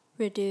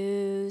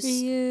Reduce.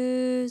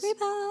 Reuse.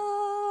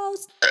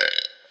 Repost.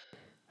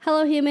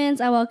 Hello, humans.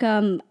 I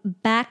welcome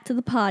back to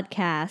the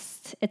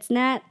podcast. It's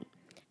Nat.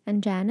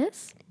 And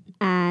Janice.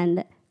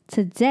 And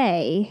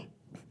today,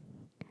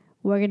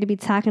 we're going to be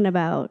talking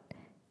about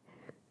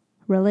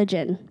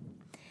religion.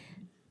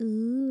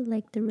 Ooh,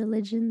 like the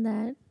religion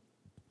that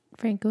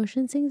Frank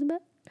Ocean sings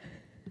about?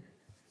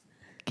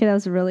 Okay, that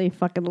was really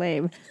fucking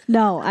lame.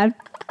 No, I'm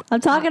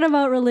talking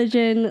about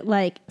religion,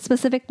 like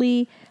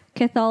specifically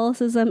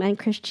Catholicism and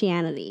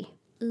Christianity.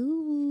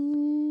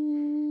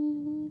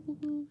 Ooh.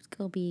 It's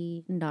going to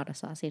be not a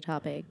saucy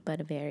topic,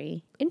 but a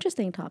very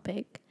interesting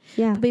topic.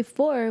 Yeah. But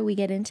before we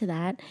get into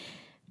that,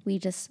 we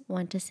just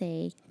want to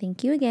say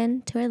thank you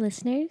again to our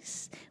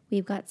listeners.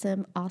 We've got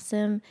some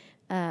awesome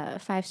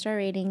 5-star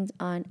ratings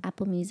on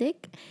Apple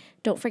Music.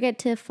 Don't forget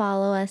to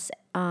follow us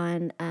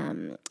on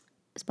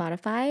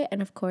Spotify,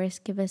 and of course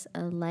give us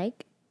a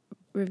like,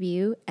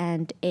 review,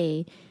 and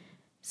a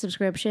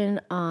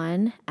subscription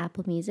on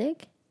Apple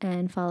Music,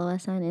 and follow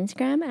us on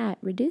Instagram at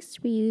Reduce,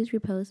 Reuse,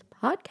 Repost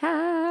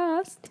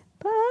Podcast.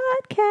 All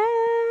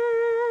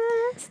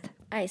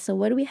right, so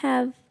what do we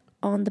have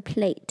on the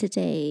plate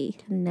today,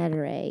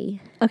 Netere?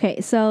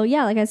 Okay, so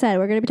yeah, like I said,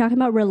 we're going to be talking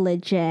about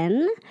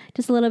religion.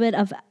 Just a little bit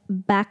of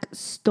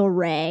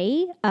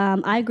backstory.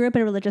 I grew up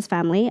in a religious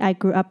family. I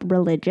grew up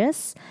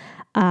religious,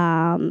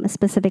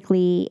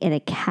 specifically in a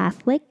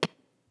Catholic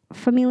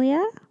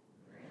familia.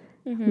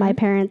 Mm-hmm. My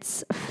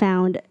parents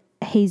found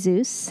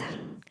Jesus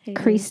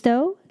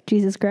Cristo,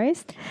 Jesus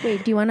Christ.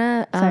 Wait, do you want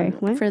to,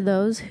 what? for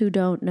those who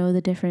don't know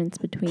the difference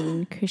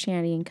between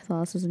Christianity and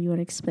Catholicism, you want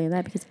to explain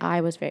that? Because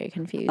I was very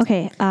confused.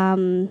 Okay,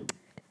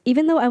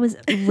 even though I was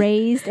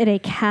raised in a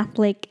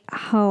Catholic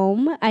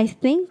home, I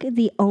think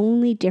the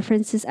only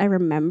differences I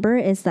remember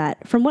is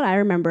that, from what I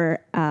remember,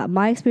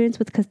 my experience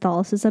with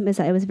Catholicism is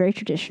that it was very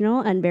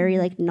traditional and very,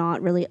 like,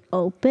 not really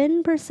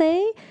open, per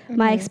se. Mm-hmm.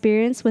 My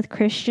experience with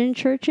Christian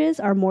churches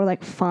are more,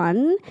 like,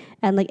 fun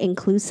and, like,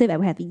 inclusive,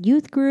 and we have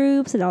youth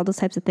groups and all those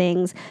types of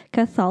things.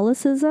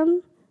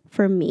 Catholicism,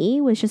 for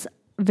me, was just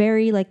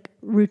very, like,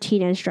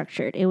 routine and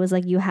structured. It was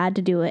like you had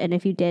to do it, and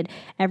if you did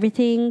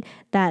everything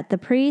that the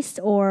priest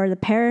or the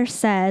parish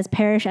says,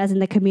 parish as in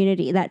the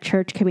community, that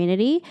church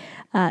community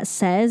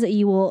says,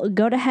 you will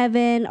go to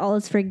heaven, all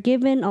is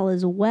forgiven, all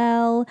is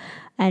well,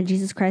 and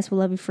Jesus Christ will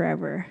love you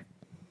forever.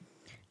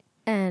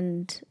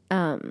 And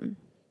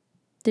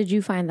did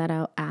you find that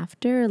out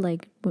after,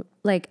 like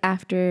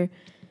after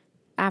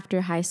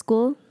high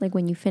school, like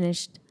when you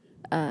finished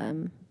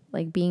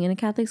like being in a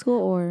Catholic school?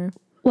 Or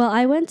well,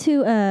 I went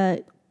to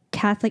a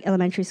Catholic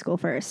elementary school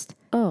first.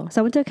 Oh. So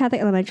I went to a Catholic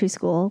elementary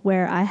school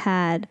where I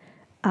had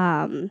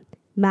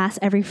mass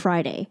every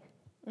Friday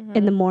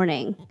in the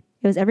morning.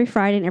 It was every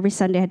Friday, and every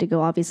Sunday I had to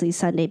go, obviously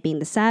Sunday being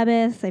the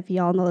Sabbath. If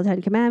you all know the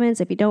 10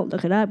 Commandments, if you don't,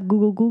 look it up.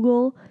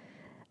 Google.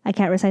 I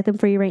can't recite them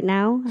for you right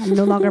now. I'm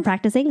no longer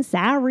practicing.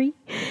 Sorry.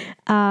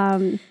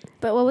 But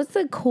what was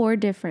the core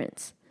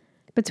difference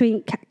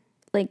between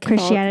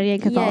Christianity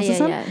and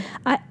Catholicism? Yeah.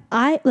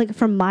 I like,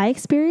 from my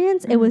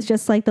experience, it was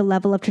just like the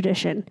level of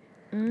tradition.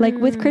 Like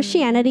with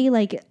Christianity,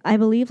 like I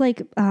believe,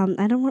 like I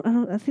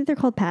think they're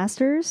called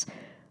pastors.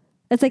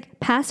 It's like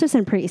pastors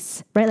and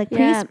priests, right? Like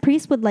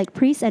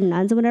priests and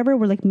nuns and whatever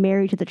were like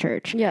married to the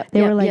church. Yeah,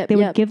 they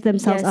would give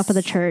themselves up for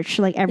the church.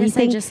 Like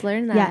everything. Yes, I just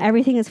learned that. Yeah,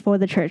 everything is for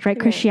the church, right?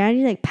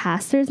 Christianity, like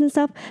pastors and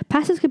stuff.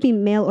 Pastors could be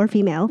male or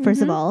female.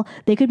 First of all,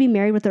 they could be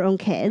married with their own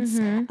kids.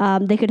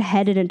 They could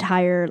head an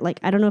entire, like,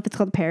 I don't know if it's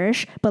called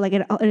parish, but like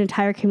an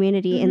entire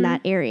community in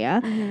that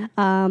area.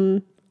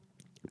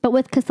 But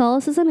with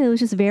Catholicism, it was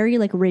just very,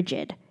 like,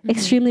 rigid,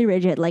 extremely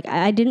rigid. Like,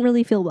 I didn't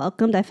really feel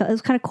welcomed. I felt it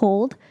was kind of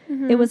cold.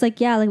 It was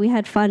like, yeah, like we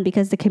had fun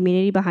because the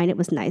community behind it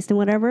was nice and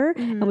whatever.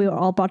 And we were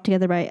all brought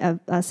together by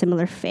a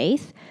similar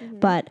faith.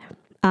 But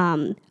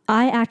I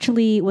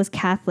actually was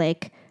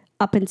Catholic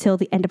up until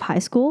the end of high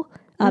school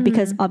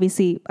because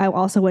obviously I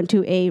also went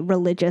to a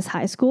religious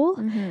high school.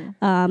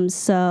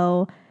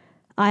 So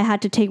I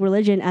had to take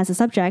religion as a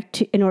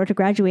subject in order to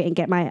graduate and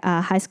get my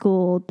high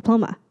school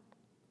diploma.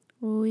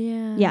 Oh,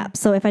 yeah. Yeah.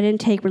 So if I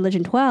didn't take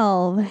religion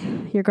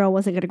 12, your girl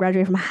wasn't going to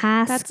graduate from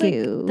high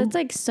school. That's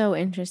like so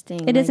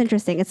interesting. It is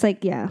interesting. It's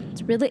like, yeah.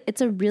 It's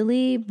a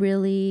really,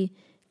 really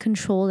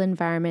controlled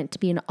environment to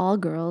be in all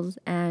girls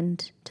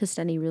and to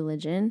study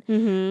religion.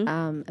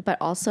 But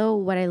also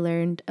what I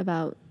learned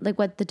about, like,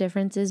 what the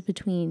difference is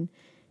between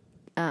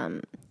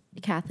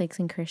Catholics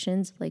and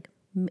Christians, like,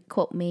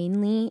 quote,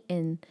 mainly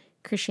in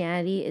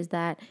Christianity, is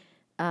that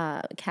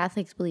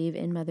Catholics believe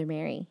in Mother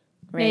Mary.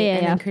 Right. Yeah.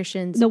 And then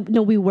Christians. No,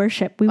 we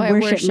worship. We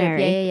worship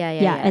Mary.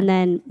 Yeah. And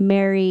then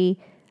Mary,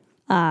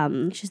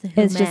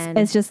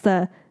 it's just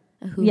the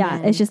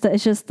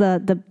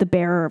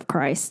bearer of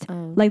Christ.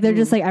 Like, they're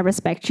just like, I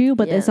respect you,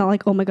 but it's not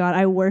like, oh my God,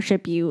 I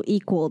worship you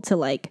equal to,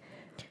 like,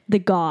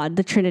 God,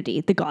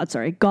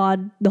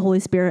 the Holy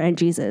Spirit, and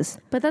Jesus.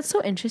 But that's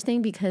so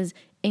interesting because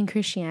in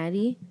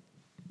Christianity,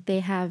 they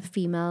have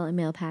female and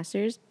male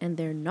pastors, and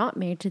they're not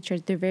married to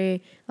church. They're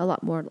a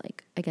lot more,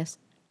 like, I guess,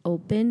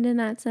 open in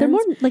that sense. They're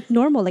more like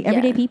normal, like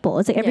everyday people.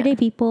 It's like everyday Yeah.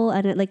 people,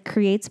 and it like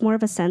creates more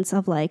of a sense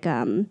of like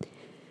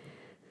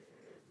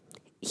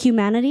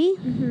humanity.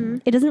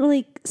 It doesn't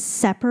really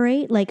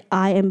separate like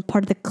I am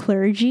part of the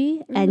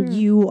clergy and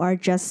you are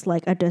just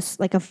like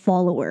a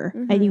follower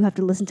and you have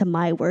to listen to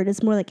my word.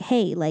 It's more like,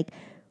 hey, like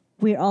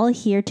we're all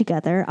here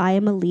together. I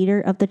am a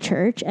leader of the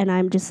church and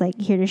I'm just like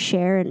here to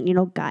share and, you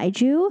know, guide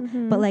you.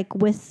 But like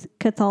with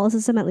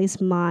Catholicism, at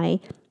least my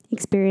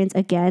experience,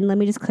 again, let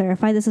me just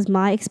clarify, this is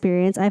my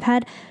experience. I've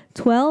had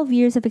 12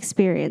 years of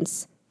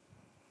experience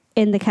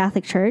in the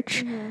Catholic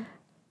Church.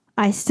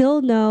 I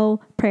still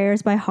know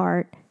prayers by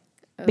heart.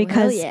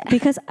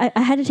 Because I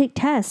had to take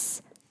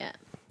tests. Yeah.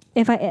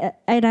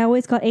 And I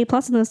always got A+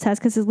 on those tests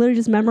because it's literally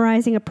just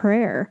memorizing a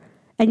prayer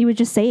and you would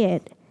just say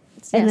it.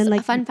 And then like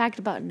a fun fact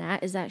about Nat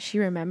is that she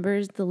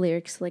remembers the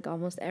lyrics to like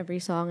almost every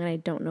song, and I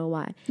don't know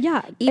why.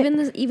 Yeah,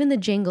 even the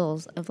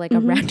jingles of like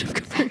a random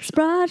commercial.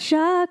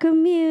 Spracha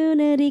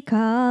Community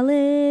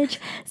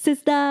College since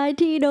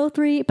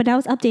 1903, but now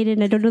it's updated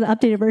and I don't know the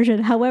updated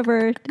version.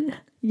 However,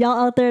 y'all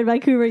out there in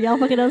Vancouver, y'all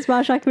fucking know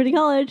Spracha Community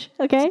College,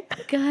 okay?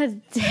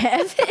 God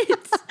damn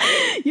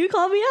it! You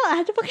called me out. I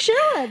had to fucking share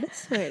one.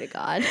 Swear to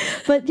God.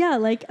 But yeah,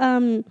 like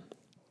I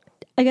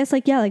guess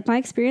like like my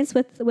experience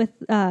with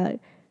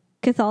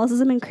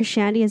Catholicism and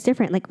Christianity is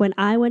different. Like when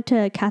I went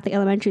to Catholic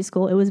elementary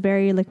school, it was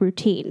very like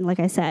routine. Like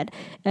I said,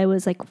 it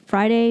was like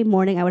Friday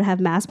morning I would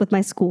have mass with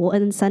my school,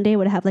 and then Sunday I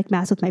would have like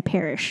mass with my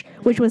parish,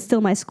 which was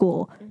still my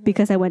school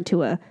because I went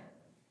to a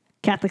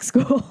Catholic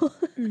school.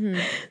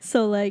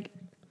 So like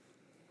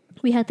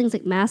we had things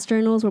like mass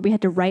journals where we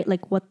had to write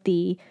like what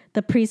the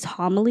priest's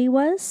homily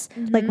was,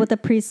 like what the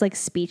priest's like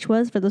speech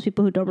was. For those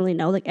people who don't really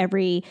know, like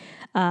every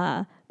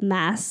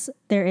mass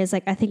there is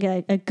like I think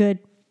a good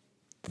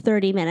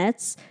 30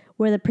 minutes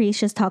where the priest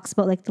just talks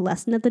about like the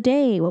lesson of the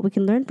day, what we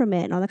can learn from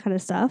it and all that kind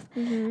of stuff.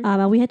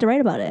 And we had to write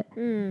about it.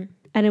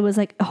 And it was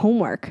like a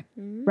homework,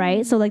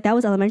 right? So like that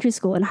was elementary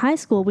school. In high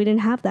school, we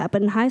didn't have that.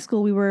 But in high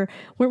school, we weren't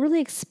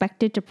really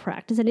expected to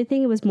practice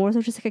anything. It was more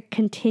so just like a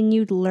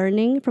continued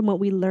learning from what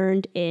we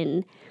learned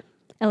in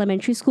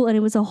elementary school. And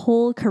it was a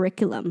whole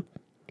curriculum.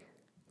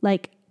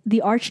 Like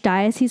the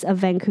Archdiocese of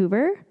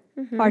Vancouver,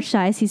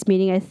 Archdiocese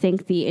meaning I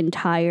think the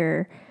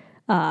entire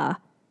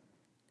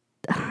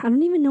I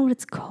don't even know what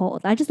it's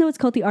called. I just know it's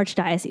called the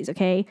Archdiocese,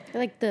 okay?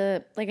 Like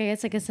I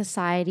guess like a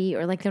society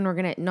or like an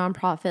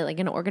nonprofit, like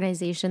an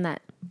organization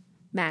that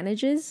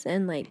manages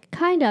and like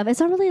kind of. It's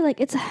not really like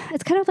it's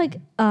kind of like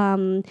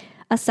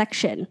a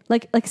section,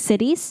 like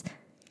cities.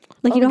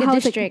 Like you know like how a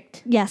it's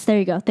district. like, yes, there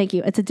you go. Thank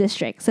you. It's a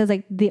district. So it's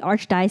like the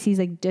Archdiocese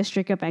like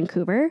district of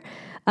Vancouver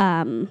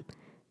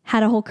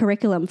had a whole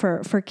curriculum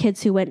for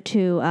kids who went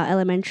to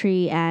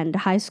elementary and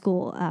high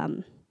school,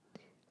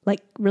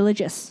 like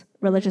religious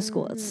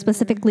school. It's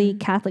specifically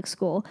Catholic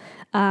school.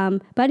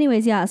 But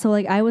anyways, yeah. So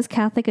like I was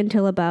Catholic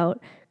until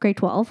about grade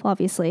 12,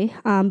 obviously.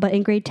 But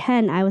in grade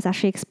 10, I was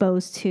actually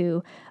exposed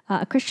to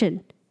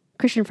Christian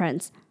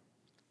friends,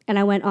 and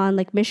I went on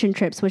like mission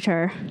trips, which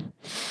are,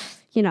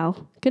 you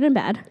know, good and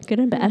bad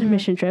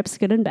mission trips,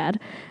 good and bad.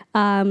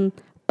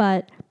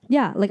 But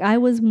yeah, like I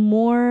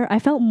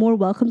felt more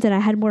welcomed and I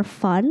had more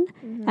fun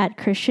at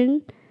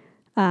Christian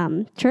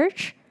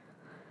church.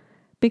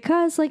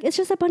 Because like it's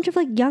just a bunch of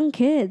like young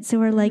kids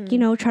who are like, you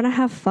know, trying to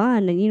have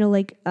fun and, you know,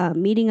 like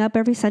meeting up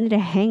every Sunday to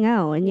hang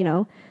out and, you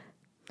know,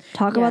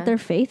 talk about their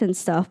faith and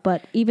stuff.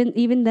 But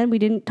even then we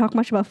didn't talk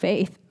much about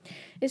faith.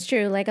 It's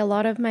true. Like a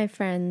lot of my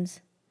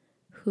friends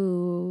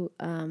who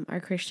are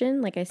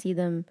Christian, like I see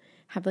them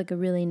have like a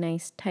really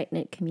nice tight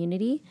knit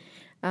community.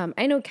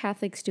 I know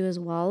Catholics do as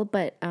well,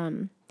 but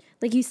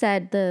like you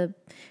said, the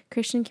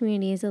Christian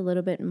community is a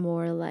little bit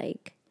more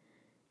like,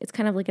 it's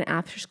kind of like an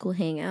after school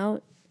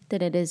hangout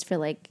than it is for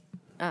like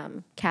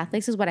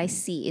Catholics is what I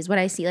see.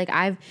 Like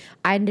I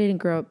didn't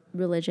grow up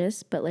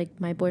religious, but like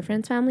my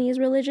boyfriend's family is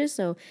religious,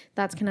 so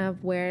that's kind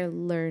of where I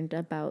learned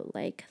about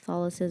like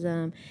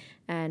Catholicism.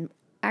 And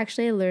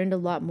actually I learned a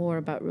lot more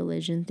about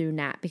religion through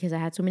Nat because I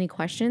had so many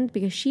questions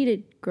because she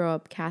did grow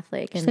up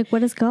Catholic. And she's like,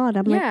 what is God?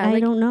 I'm like,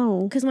 I don't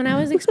know. Because when I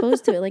was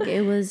exposed to it, like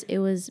it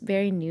was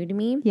very new to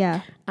me.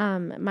 Yeah.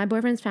 My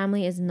boyfriend's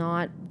family is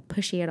not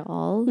pushy at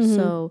all,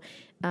 so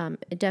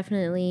it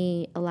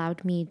definitely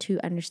allowed me to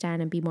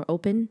understand and be more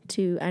open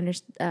to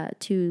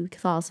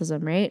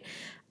Catholicism, right?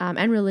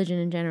 And religion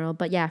in general.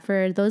 But yeah,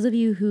 for those of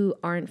you who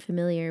aren't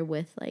familiar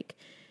with like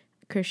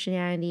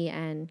Christianity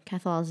and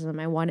Catholicism,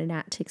 I wanted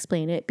Nat to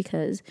explain it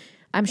because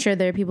I'm sure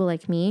there are people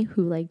like me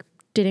who like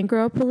didn't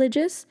grow up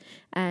religious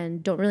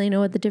and don't really know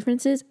what the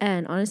difference is.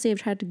 And honestly, I've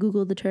tried to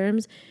Google the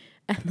terms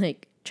and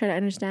like try to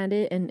understand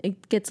it, and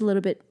it gets a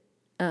little bit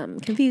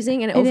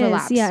confusing and it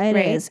overlaps. It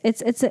is.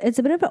 It's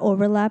a bit of an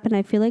overlap, and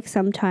I feel like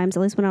sometimes,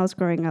 at least when I was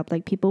growing up,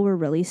 like people were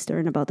really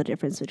stern about the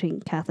difference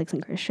between Catholics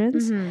and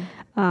Christians.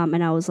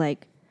 And I was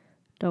like,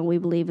 don't we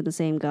believe in the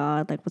same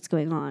God? Like, what's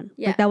going on?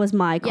 Yeah. Like that was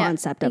my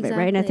concept of it,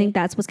 right? And I think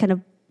that's what's kind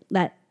of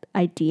that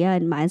idea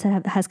and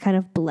mindset has kind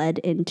of bled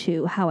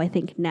into how I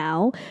think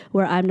now,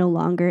 where I'm no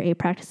longer a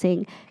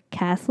practicing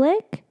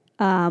Catholic.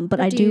 But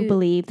I do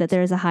believe that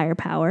there is a higher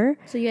power.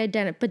 So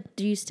but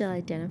do you still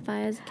identify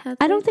as a Catholic?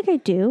 I don't think I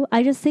do.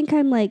 I just think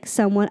I'm like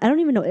someone, I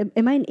don't even know.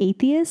 Am I an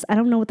atheist? I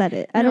don't know what that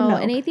is. I don't know.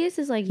 An atheist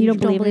is like you don't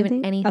believe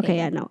in anything. Okay,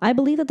 yeah, no. I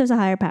believe that there's a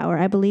higher power.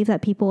 I believe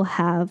that people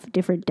have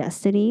different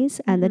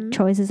destinies and the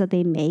choices that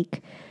they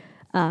make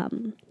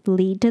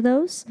lead to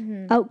those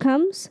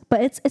outcomes.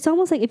 But it's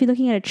almost like if you're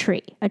looking at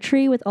a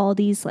tree with all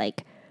these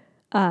like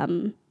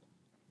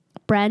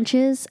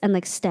branches and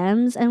like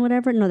stems and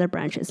whatever. No, they're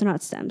branches. They're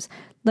not stems.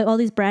 Like all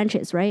these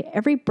branches, right?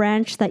 Every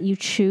branch that you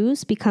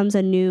choose becomes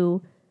a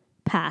new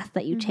path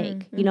that you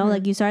take. You know,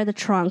 like you start at the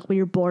trunk when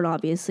you're born,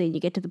 obviously, and you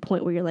get to the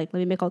point where you're like, let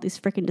me make all these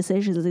freaking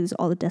decisions. These are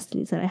all the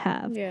destinies that I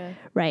have. Yeah.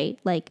 Right?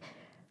 Like,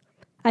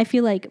 I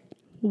feel like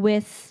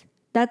with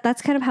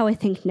that's kind of how I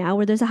think now,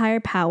 where there's a higher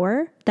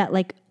power that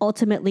like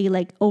ultimately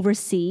like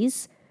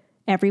oversees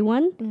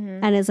everyone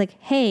and is like,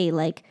 hey,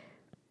 like,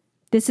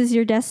 this is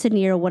your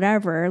destiny or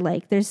whatever.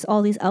 Like, there's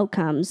all these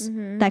outcomes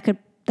that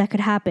could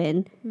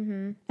happen,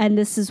 and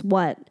this is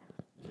what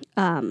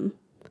you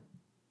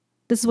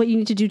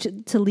need to do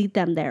to lead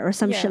them there, or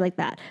some shit like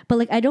that. But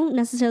like, I don't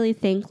necessarily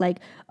think like,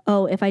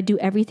 oh, if I do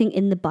everything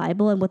in the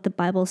Bible and what the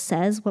Bible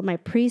says, what my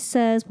priest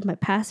says, what my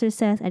pastor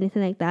says,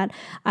 anything like that,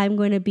 I'm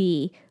going to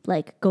be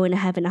like going to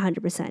heaven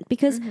 100%.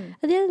 Because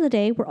at the end of the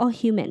day, we're all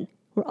human.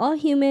 We're all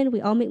human. We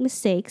all make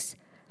mistakes.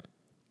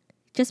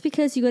 Just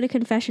because you go to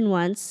confession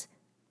once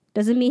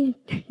doesn't mean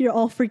you're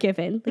all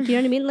forgiven. Like, you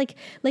know what I mean?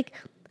 Like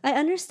I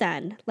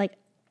understand. Like,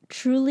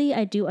 truly,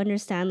 I do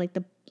understand. Like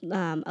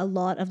a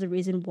lot of the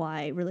reason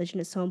why religion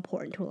is so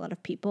important to a lot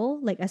of people.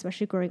 Like,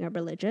 especially growing up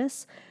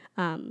religious.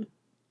 I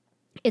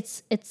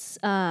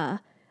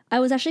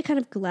was actually kind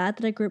of glad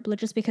that I grew up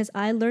religious because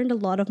I learned a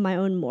lot of my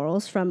own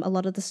morals from a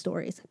lot of the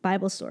stories,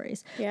 Bible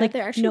stories. Yeah, like,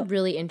 they're actually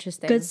really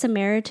interesting. Good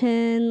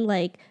Samaritan,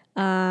 like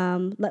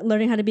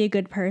learning how to be a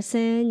good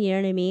person, you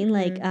know what I mean?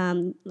 Like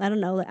I don't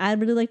know, like I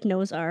really liked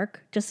Noah's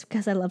Ark just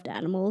because I loved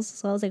animals.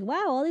 So I was like,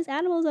 wow, all these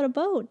animals on a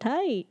boat,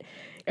 tight.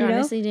 I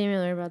honestly didn't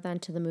even learn about that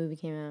until the movie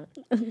came out.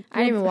 I didn't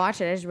even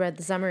watch it. I just read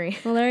the summary.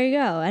 Well, there you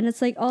go. And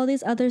it's like all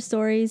these other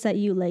stories that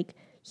you like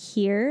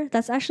hear.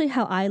 That's actually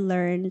how I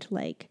learned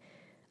like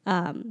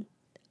a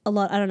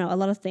lot. I don't know, a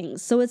lot of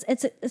things. So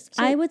it's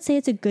I would say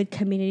it's a good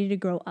community to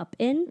grow up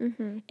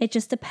in. It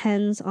just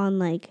depends on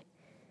like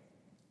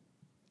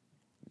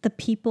the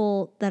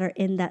people that are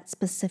in that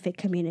specific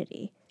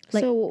community.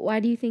 Like, so why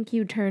do you think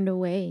you turned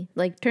away?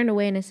 Like turned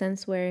away in a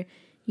sense where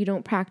you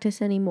don't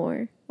practice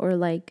anymore, or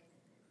like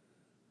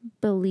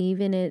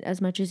believe in it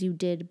as much as you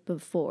did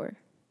before?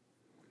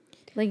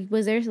 Like,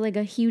 was there like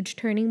a huge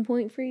turning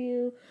point for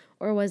you,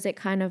 or was it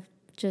kind of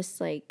just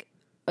like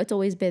it's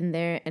always been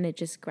there and it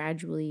just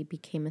gradually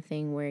became a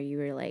thing where you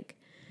were like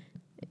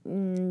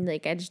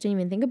I just didn't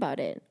even think about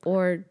it?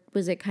 Or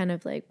was it kind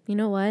of like, you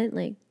know what,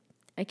 like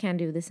I can't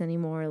do this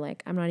anymore,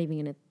 like I'm not even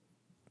gonna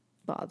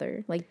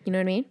bother, like, you know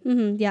what I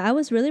mean? Yeah, I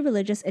was really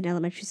religious in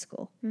elementary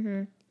school.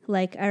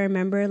 Like, I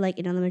remember like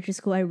in elementary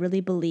school I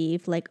really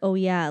believed like, oh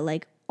yeah,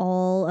 like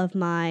all of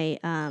my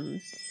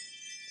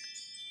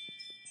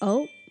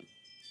oh,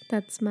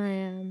 that's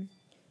my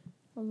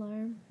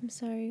alarm. I'm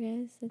sorry,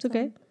 guys. It's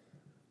okay.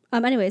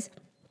 Anyways,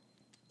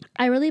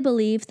 I really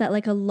believed that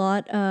like a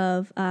lot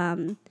of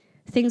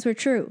things were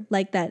true,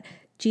 like that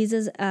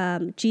Jesus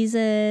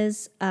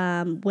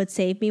would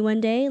save me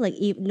one day, like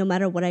no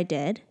matter what I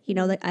did, you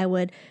know, like I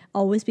would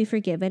always be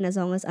forgiven as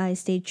long as I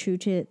stayed true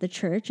to the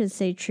church and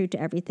stayed true to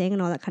everything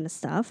and all that kind of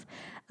stuff.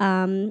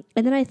 And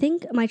then I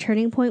think my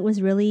turning point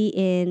was really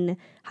in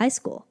high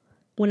school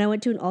when I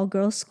went to an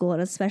all-girls school,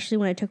 and especially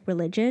when I took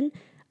religion.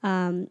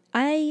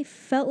 I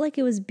felt like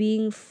it was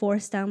being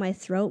forced down my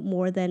throat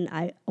more than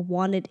I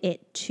wanted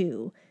it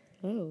to.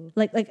 Oh.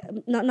 Like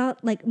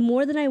not like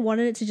more than I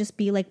wanted it to just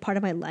be like part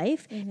of my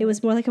life. It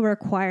was more like a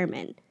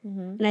requirement.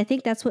 And I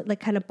think that's what like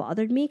kind of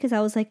bothered me, because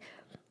I was like,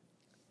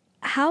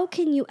 how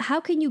can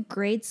you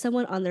grade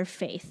someone on their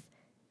faith?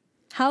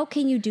 How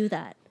can you do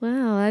that?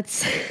 Wow,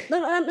 that's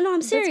no,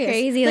 I'm serious. That's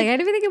crazy. Like I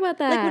didn't even think about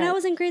that. Like when I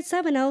was in grade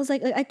 7, I was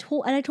like I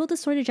told this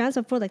story to Janice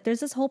before. Like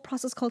there's this whole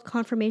process called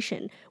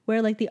confirmation,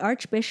 where like the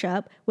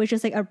archbishop, which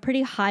is like a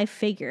pretty high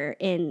figure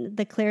in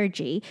the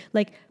clergy,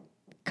 like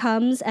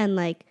comes and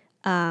like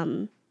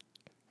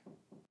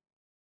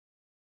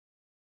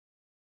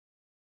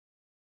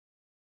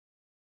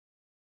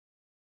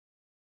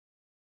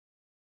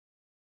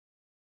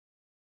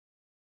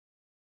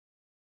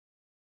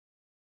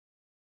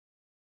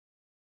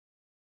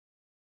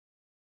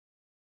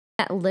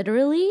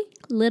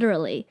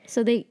literally.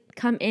 So they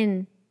come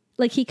in.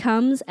 Like he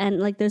comes and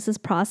like there's this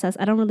process.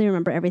 I don't really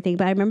remember everything,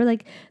 but I remember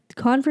like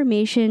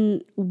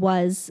confirmation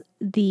was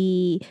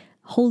the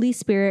Holy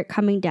Spirit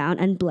coming down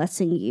and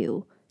blessing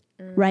you,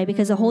 right?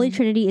 Because the Holy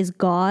Trinity is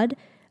God,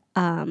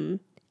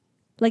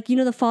 like, you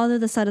know, the Father,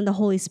 the Son, and the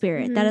Holy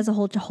Spirit. That is a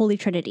whole Holy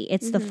Trinity.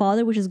 It's the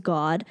Father, which is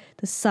God,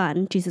 the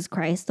Son, Jesus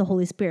Christ, the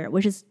Holy Spirit,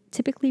 which is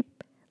typically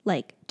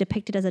like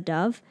depicted as a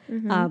dove,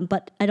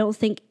 but I don't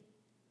think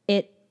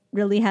it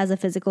really has a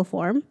physical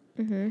form.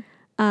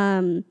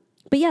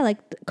 But yeah, like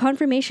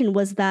confirmation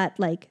was that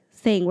like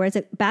thing where it's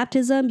like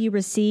baptism, you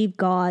receive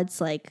God's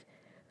like,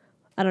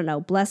 I don't know,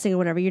 blessing or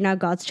whatever. You're now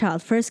God's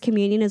child. First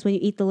communion is when you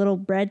eat the little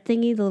bread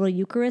thingy, the little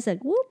Eucharist,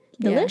 like whoop,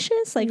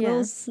 delicious, like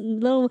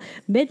little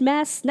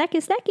mid-mass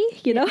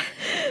snacky, you know?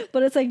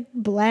 But it's like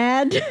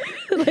bland,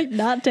 like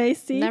not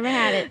tasty. Never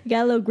had it.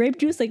 Got a little grape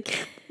juice,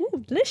 like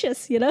ooh,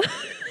 delicious, you know?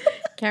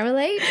 Can't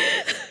relate.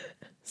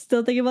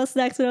 Still thinking about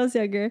snacks when I was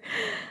younger.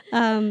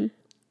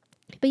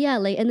 But yeah,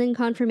 like, and then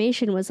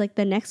confirmation was like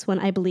the next one,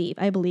 I believe.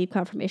 I believe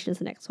confirmation is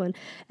the next one.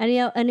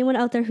 Anyone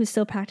out there who's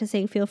still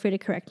practicing, feel free to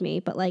correct me.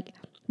 But like,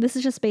 this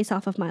is just based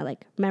off of my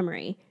like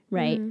memory,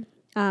 right?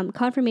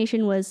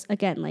 Confirmation was,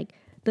 again, like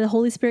the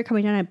Holy Spirit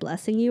coming down and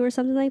blessing you or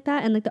something like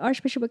that. And like the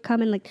Archbishop would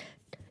come and like,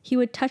 he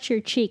would touch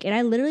your cheek. And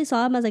I literally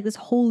saw him as like this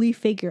holy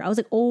figure. I was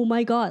like, oh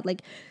my God,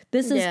 like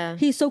this is,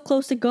 he's so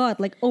close to God.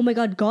 Like, oh my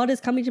God, God is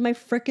coming to my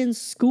freaking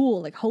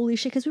school. Like, holy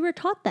shit. Because we were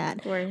taught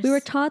that. We were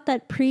taught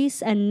that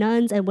priests and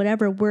nuns and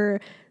whatever were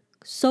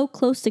so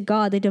close to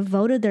God. They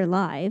devoted their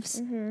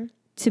lives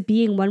to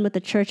being one with the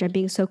church and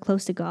being so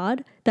close to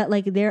God that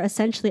like they're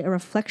essentially a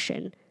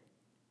reflection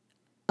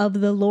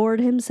of the Lord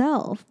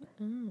himself.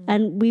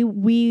 And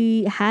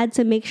we had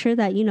to make sure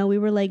that, you know, we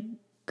were like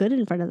good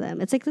in front of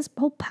them. It's like this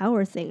whole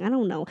power thing. I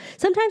don't know.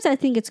 Sometimes I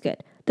think it's good.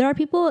 There are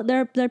people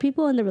there are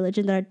people in the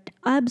religion that are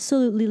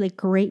absolutely like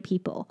great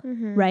people,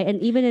 right?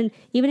 And even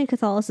in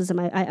Catholicism,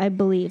 I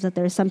believe that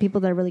there's some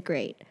people that are really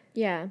great.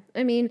 Yeah.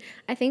 I mean,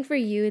 I think for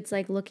you, it's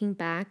like looking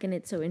back and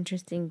it's so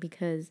interesting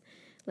because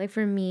like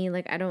for me,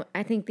 like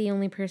I think the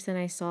only person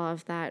I saw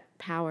of that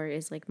power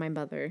is like my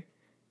mother,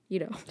 you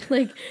know,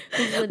 like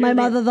my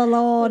mother, the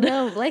Lord.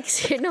 No, like,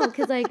 no,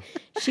 because like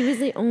she was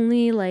the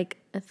only like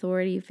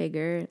authority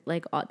figure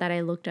like that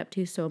I looked up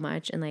to so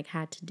much and like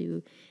had to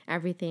do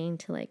everything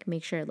to like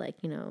make sure like,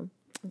 you know,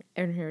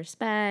 earn her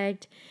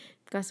respect,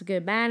 got some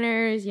good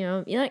manners, you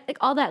know, like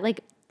all that,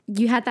 like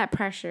you had that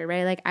pressure,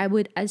 right? Like I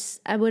would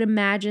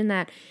imagine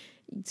that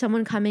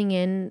someone coming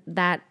in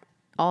that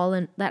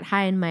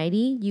high and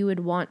mighty, you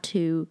would want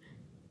to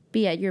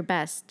be at your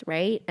best,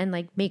 right? And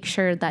like make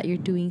sure that you're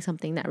doing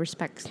something that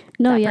respects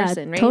that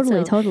person, right?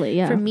 Totally,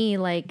 yeah. For me,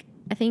 like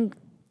I think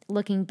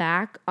looking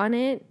back on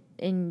it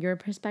in your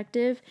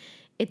perspective,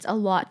 it's a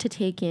lot to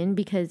take in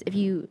because if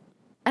you,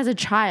 as a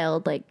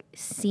child, like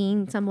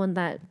seeing someone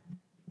that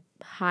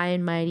high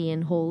and mighty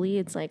and holy,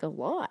 it's like a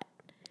lot.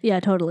 Yeah,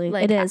 totally.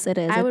 Like, it is.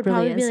 I would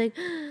really probably be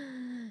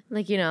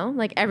like, you know,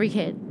 like every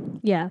kid.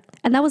 Yeah.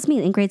 And that was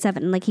me in grade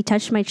 7. And like he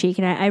touched my cheek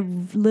and I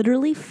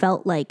literally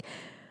felt like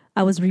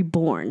I was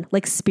reborn,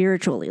 like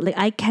spiritually. Like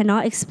I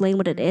cannot explain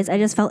what it is. I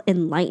just felt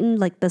enlightened.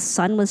 Like the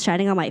sun was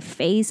shining on my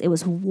face. It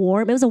was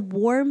warm. It was a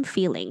warm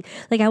feeling.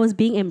 Like I was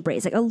being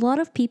embraced. Like a lot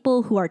of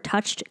people who are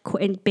touched,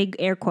 in big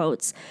air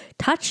quotes,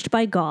 touched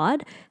by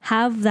God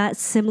have that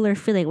similar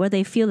feeling where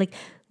they feel like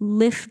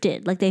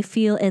lifted, like they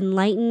feel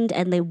enlightened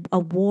and a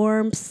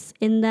warmth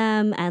in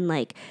them and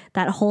like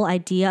that whole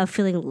idea of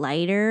feeling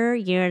lighter,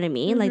 you know what I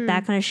mean? Like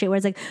that kind of shit where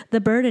it's like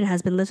the burden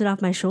has been lifted off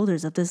my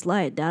shoulders of this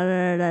light, da da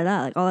da da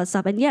da, like all that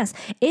stuff. And yes,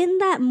 in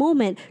that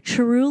moment,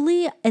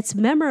 truly it's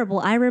memorable.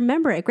 I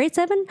remember it. Grade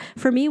 7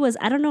 for me was,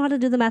 I don't know how to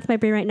do the math in my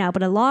brain right now,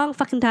 but a long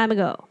fucking time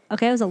ago.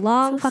 Okay, it was a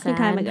long fucking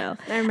time ago.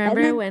 I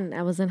remember when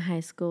I was in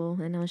high school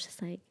and I was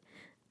just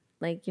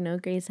like, you know,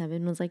 grade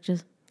 7 was like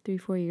just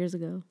 3-4 years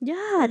ago.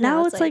 Yeah,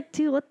 now it's like,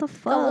 dude, what the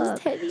fuck?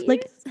 Almost 10 years.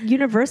 Like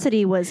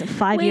university was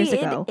 5 years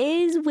ago. It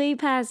is way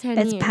past 10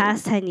 years. It's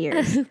past 10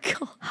 years.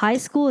 High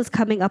school is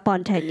coming up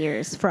on 10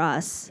 years for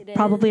us.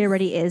 Probably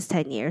already is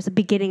 10 years. The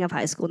beginning of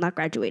high school, not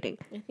graduating.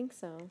 I think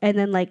so. And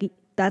then like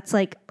that's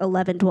like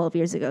 11, 12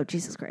 years ago.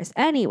 Jesus Christ.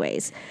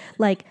 Anyways,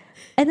 like,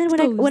 and then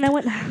when I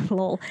went,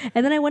 lol.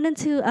 And then I went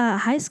into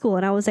high school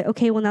and I was like,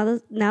 okay,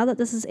 well now that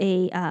this is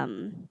a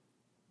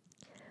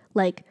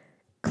like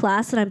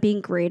class that I'm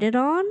being graded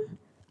on,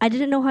 I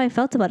didn't know how I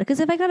felt about it. Because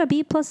if I got a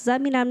B+, does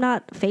that mean I'm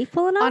not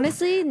faithful enough?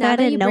 Honestly, now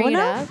that you bring it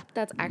up,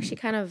 that's actually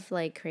kind of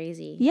like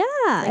crazy. Yeah,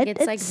 like,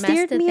 it's like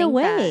steered me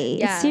away.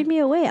 Yeah. It steered me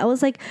away. I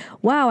was like,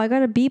 wow, I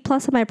got a B+ on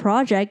my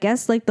project.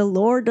 Guess like the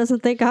Lord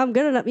doesn't think I'm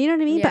good enough. You know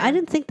what I mean? Yeah. But I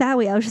didn't think that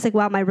way. I was just like,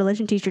 wow, my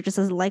religion teacher just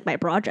doesn't like my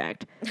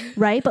project,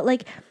 right? But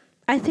like,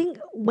 I think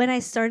when I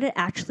started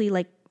actually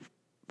like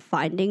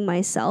finding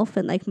myself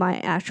and like my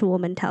actual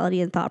mentality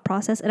and thought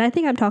process, and I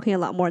think I'm talking a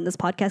lot more in this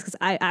podcast because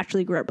I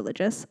actually grew up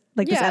religious,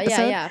 like this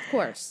episode. Yeah, of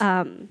course.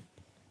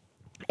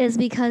 Is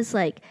because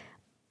like,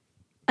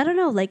 I don't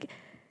know, like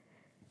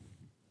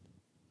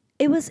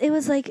it was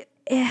like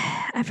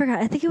I forgot.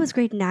 I think it was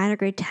grade 9 or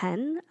grade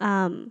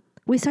 10.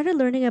 We started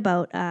learning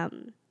about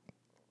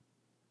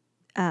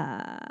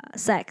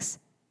sex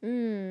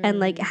and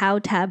like how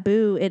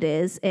taboo it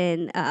is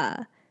in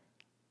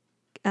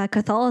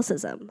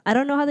Catholicism. I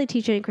don't know how they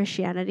teach it in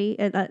Christianity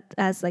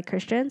as like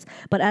Christians,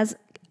 but as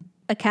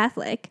a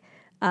Catholic,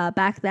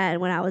 back then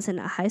when I was in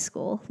high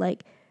school,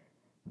 like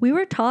we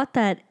were taught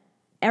that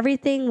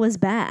everything was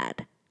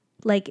bad.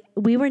 Like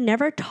we were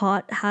never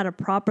taught how to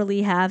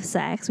properly have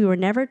sex. We were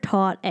never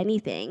taught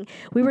anything.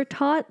 We were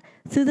taught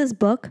through this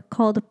book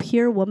called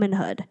Pure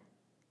Womanhood.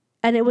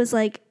 And it was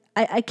like,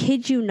 I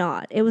kid you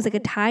not, it was like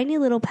a tiny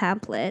little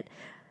pamphlet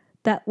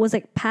that was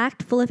like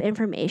packed full of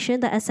information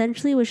that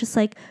essentially was just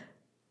like,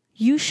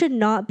 you should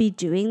not be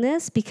doing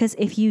this, because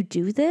if you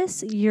do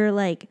this, you're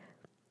like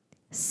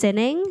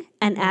sinning,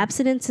 and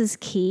abstinence is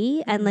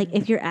key. And like,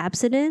 if you're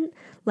abstinent,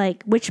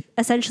 like, which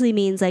essentially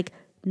means like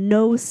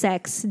no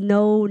sex,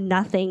 no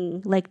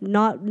nothing, like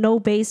no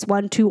base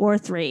 1, 2, or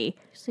 3.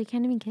 So you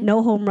can't even kiss?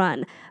 No home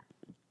run.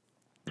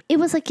 It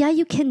was like, yeah,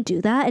 you can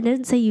do that. It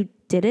didn't say you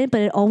didn't,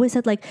 but it always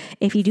said like,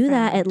 if you do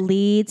that, it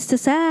leads to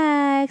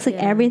sex. Like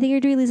everything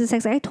you're doing leads to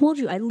sex. Like,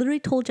 I literally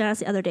told Janice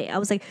the other day, I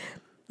was like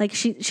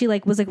she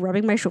like was like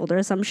rubbing my shoulder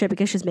or some shit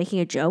because she's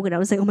making a joke, and I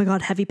was like, oh my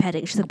god, heavy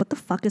petting. She's like, what the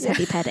fuck is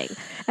heavy petting?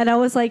 And I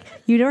was like,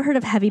 you never heard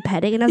of heavy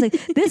petting? And I was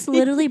like, this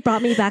literally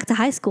brought me back to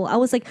high school. I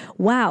was like,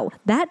 wow,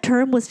 that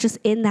term was just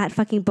in that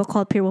fucking book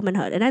called Pure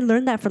Womanhood, and I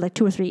learned that for like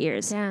 2 or 3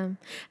 years. Yeah,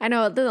 I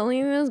know. The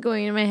only thing that was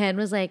going in my head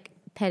was like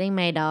petting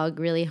my dog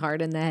really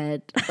hard in the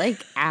head, like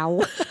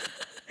ow.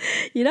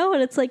 You know,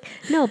 and it's like,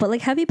 no, but like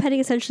heavy petting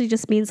essentially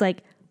just means like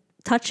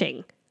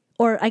touching,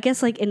 or I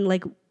guess like in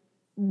like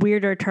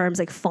weirder terms,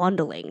 like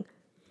fondling.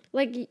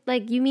 Like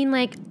you mean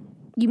like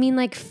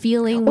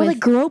feeling or with, like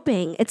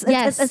groping. It's so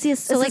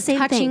like the same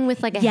touching thing.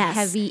 with like a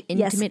heavy,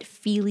 intimate,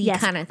 feely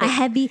kind of thing. A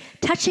heavy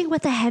touching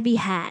with a heavy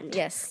hand.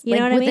 Yes, you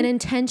know what with I mean? an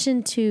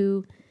intention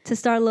to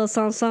start a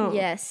little song.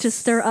 Yes, to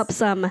stir up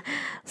some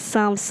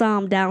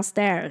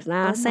downstairs. Know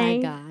what I'm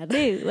saying? Oh my god,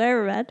 dude,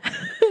 whatever, man.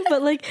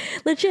 But like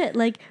legit,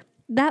 like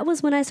that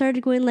was when I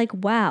started going like,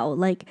 wow,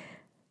 like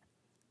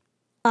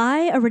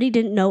I already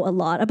didn't know a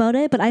lot about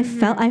it, but I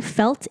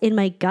felt in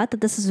my gut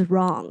that this is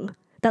wrong.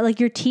 That like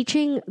you're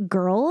teaching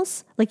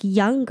girls, like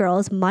young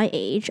girls my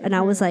age, and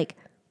I was like,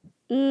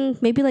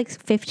 maybe like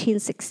 15,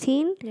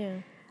 16. Yeah.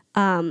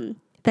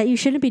 That you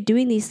shouldn't be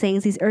doing these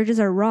things. These urges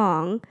are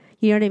wrong.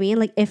 You know what I mean?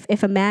 Like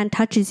if a man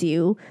touches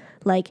you,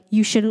 like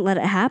you shouldn't let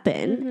it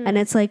happen. And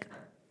it's like,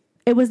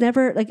 it was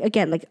never like,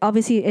 again, like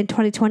obviously in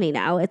 2020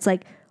 now, it's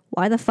like,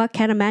 why the fuck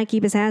can't a man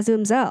keep his hands to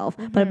himself?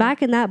 But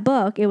back in that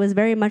book, it was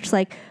very much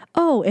like,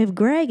 oh, if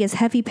Greg is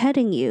heavy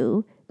petting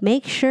you,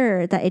 make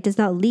sure that it does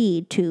not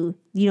lead to,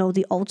 you know,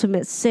 the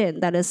ultimate sin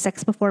that is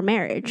sex before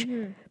marriage.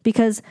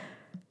 Because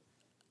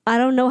I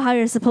don't know how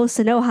you're supposed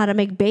to know how to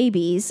make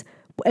babies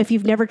if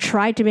you've never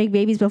tried to make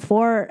babies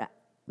before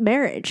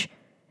marriage.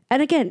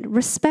 And again,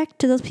 respect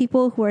to those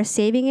people who are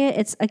saving it.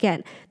 It's,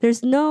 again,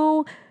 there's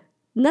nothing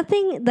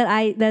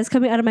that is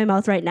coming out of my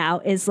mouth right now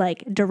is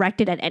like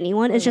directed at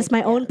anyone. It's just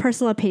my own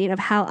personal opinion of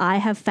how I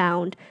have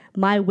found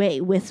my way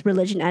with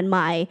religion and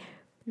my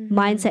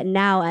mindset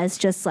now, as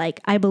just like,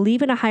 I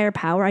believe in a higher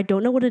power. I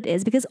don't know what it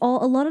is, because a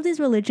lot of these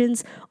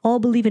religions all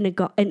believe in a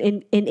God,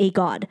 in a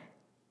God,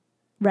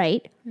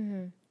 right?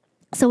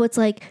 So it's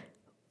like,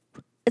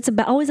 it's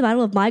always a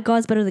battle of my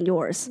God's better than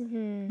yours,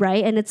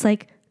 right? And it's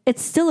like,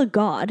 it's still a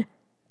God,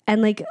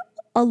 and like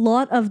a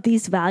lot of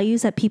these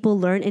values that people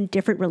learn in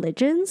different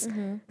religions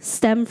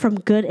stem from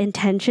good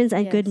intentions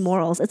and good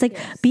morals. It's like,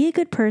 be a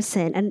good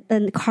person,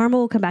 and karma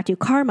will come back to you.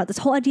 Karma, this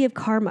whole idea of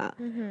karma.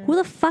 Who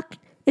the fuck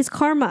is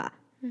karma?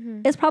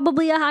 It's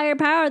probably a higher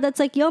power that's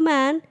like, yo,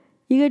 man,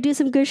 you gotta do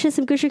some good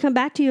shit come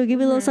back to you. I'll give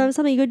you a little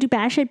something. You gotta do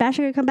bad shit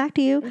gonna come back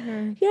to you. You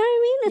know what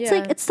I mean? It's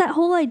like, it's that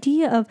whole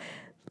idea of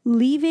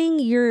leaving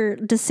your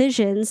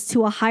decisions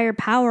to a higher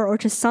power or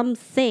to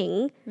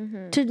something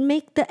to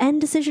make the end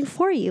decision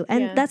for you.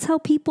 And that's how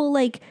people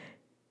like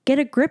get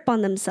a grip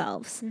on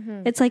themselves.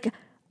 It's like,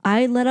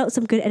 I let out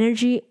some good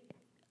energy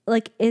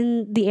like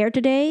in the air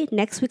today.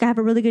 Next week I have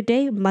a really good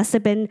day. Must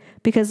have been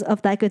because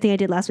of that good thing I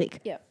did last week.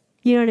 Yeah.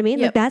 You know what I mean?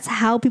 Like, that's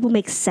how people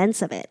make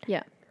sense of it.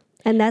 Yeah.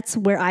 And that's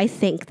where I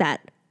think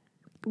that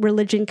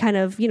religion kind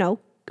of, you know,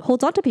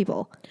 holds on to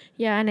people.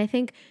 Yeah. And I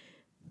think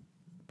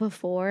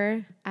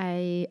before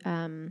I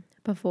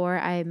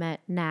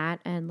met Nat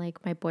and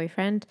like my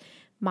boyfriend,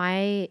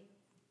 my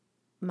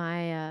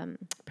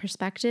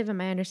perspective and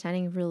my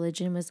understanding of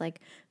religion was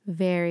like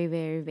very,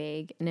 very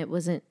vague, and it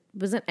wasn't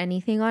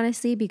anything,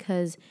 honestly,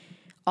 because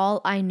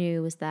all I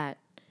knew was that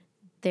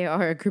there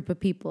are a group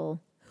of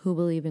people who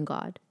believe in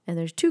God, and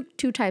there's two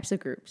types of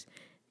groups,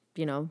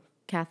 you know,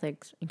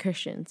 Catholics and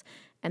Christians.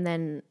 And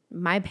then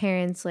my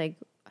parents like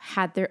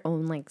had their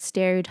own like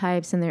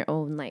stereotypes and their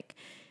own like,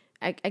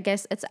 I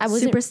guess I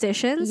wasn't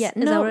superstitions. Yeah,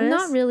 no,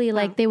 not really.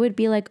 Like they would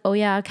be like, oh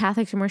yeah,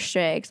 Catholics are more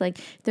strict. Like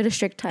they're the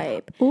strict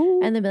type.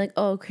 Ooh. And they'd be like,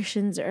 oh,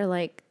 Christians are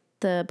like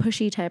the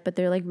pushy type, but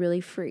they're like really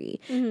free.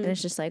 And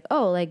it's just like,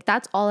 oh, like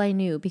that's all I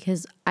knew,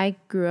 because I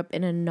grew up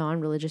in a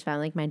non-religious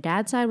family. Like my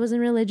dad's side wasn't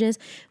religious,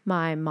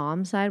 my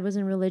mom's side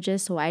wasn't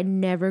religious, so I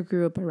never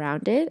grew up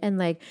around it. And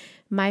like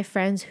my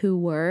friends who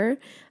were,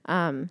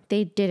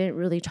 they didn't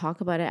really talk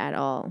about it at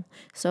all.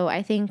 So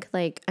I think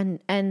like,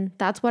 and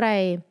that's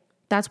why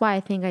I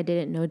think I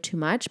didn't know too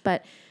much.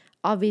 But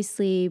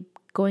obviously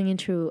going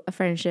into a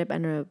friendship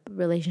and a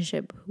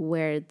relationship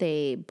where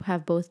they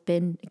have both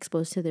been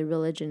exposed to their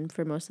religion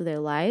for most of their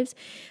lives,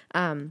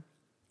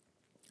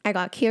 I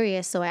got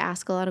curious. So I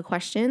asked a lot of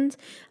questions.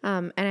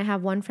 And I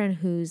have one friend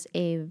who's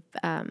a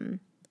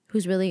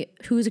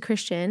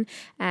Christian,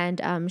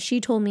 and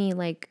she told me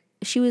like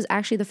she was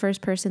actually the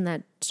first person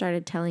that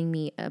started telling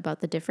me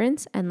about the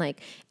difference and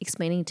like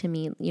explaining to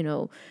me, you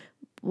know,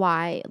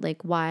 why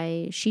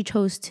she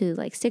chose to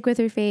like stick with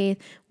her faith,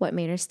 what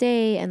made her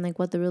stay, and like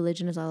what the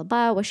religion is all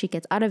about, what she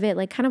gets out of it,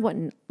 like kind of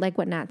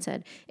what Nat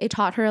said. It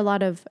taught her a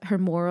lot of her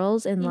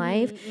morals in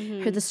life.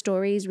 The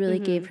stories really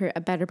gave her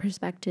a better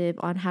perspective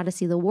on how to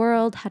see the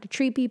world, how to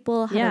treat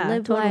people, how to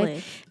live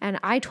life. And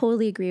I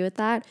totally agree with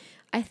that.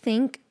 I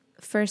think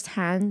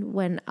firsthand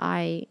when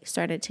I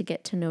started to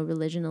get to know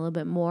religion a little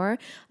bit more,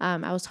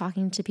 I was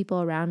talking to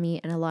people around me,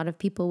 and a lot of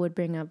people would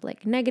bring up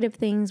like negative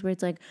things where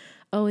it's like,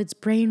 oh, it's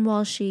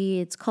brainwashy,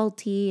 it's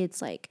culty,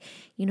 it's like,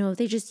 you know,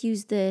 they just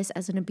use this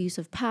as an abuse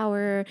of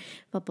power,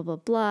 blah, blah, blah,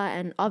 blah.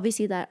 And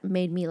obviously that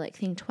made me like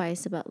think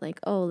twice about like,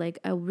 oh, like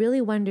I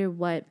really wonder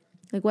what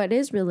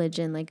is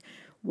religion? Like,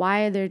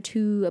 why are there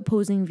two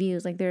opposing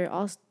views? Like they're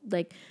all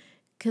like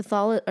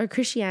Catholic or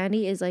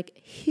Christianity is like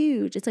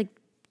huge. It's like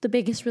the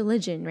biggest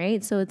religion,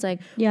 right? So it's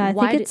like, I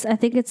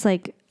think it's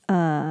like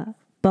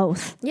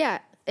both. Yeah,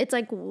 it's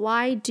like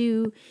why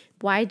do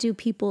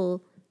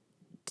people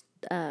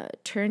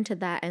turn to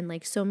that, and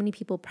like so many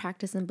people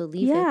practice and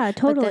believe it. Yeah,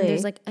 totally. But then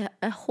there's like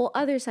a whole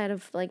other side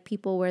of like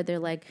people where they're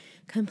like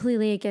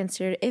completely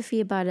against it, or iffy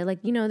about it. Like,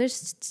 you know,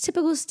 there's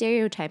typical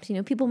stereotypes. You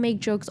know, people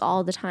make jokes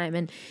all the time,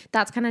 and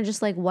that's kind of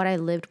just like what I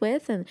lived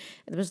with, and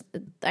it was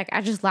like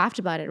I just laughed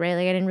about it, right?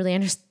 Like I didn't really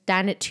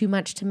understand it too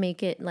much to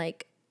make it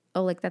like,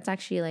 oh, like that's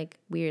actually like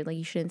weird. Like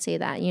you shouldn't say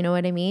that. You know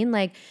what I mean?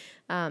 Like,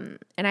 and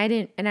I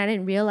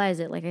didn't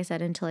realize it, like I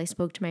said, until I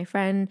spoke to my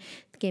friend,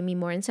 gave me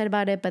more insight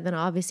about it. But then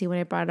obviously when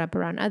I brought it up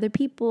around other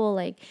people,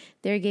 like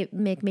they're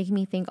making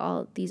me think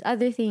all these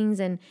other things.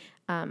 And,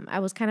 I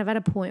was kind of at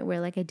a point where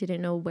like I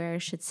didn't know where I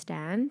should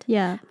stand.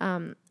 Yeah.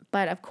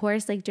 But of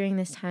course, like during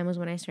this time was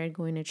when I started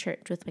going to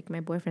church with like my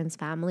boyfriend's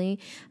family.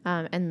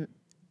 And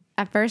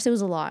at first it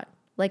was a lot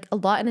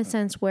in a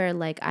sense where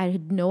like I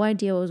had no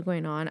idea what was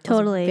going on.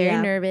 Totally. I was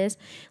very nervous,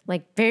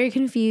 like very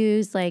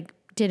confused, like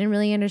didn't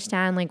really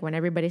understand, like when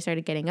everybody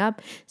started getting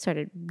up,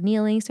 started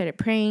kneeling, started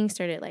praying,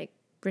 started like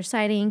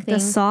reciting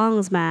things. The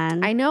songs,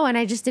 man. I know. And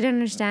I just didn't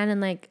understand.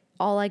 And like,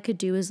 all I could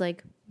do is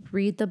like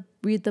read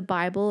the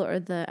Bible, or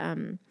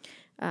the,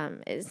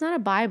 it's not a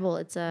Bible.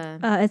 It's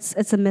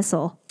it's a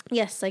missal.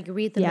 Yes, like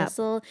read the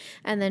missal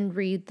and then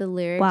read the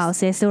lyrics. Wow,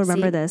 see, I still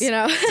remember this. You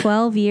know,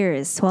 12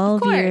 years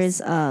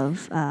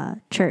of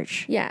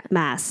church,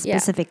 mass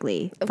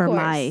specifically for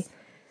my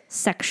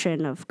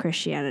section of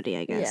Christianity,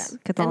 I guess,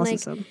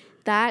 Catholicism. And, like,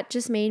 that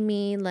just made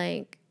me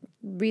like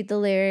read the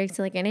lyrics,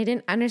 like, and I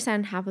didn't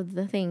understand half of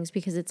the things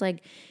because it's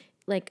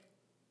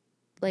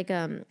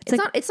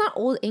it's not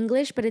Old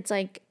English, but it's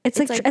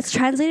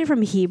translated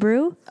from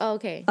Hebrew. Oh,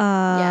 okay.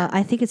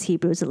 I think it's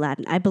Hebrew. Is it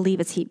Latin? I believe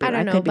it's Hebrew. I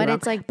don't know, but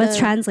it's like, but it's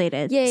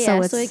translated.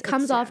 Yeah. So it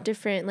comes off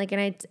different, like,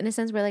 in a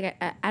sense where like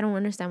I don't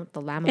understand what the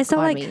Lamb of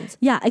God means.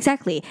 Yeah,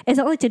 exactly. It's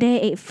not like today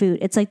I ate food.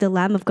 It's like the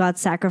Lamb of God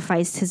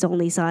sacrificed His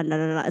only Son.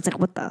 No. It's like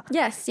what the?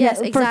 Yes,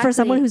 exactly. For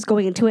someone who's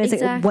going into it,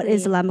 it's like, what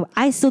is the Lamb?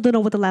 I still don't know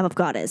what the Lamb of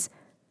God is.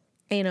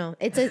 You know,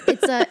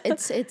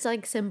 it's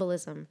like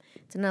symbolism.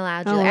 It's an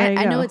analogy.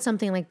 I know it's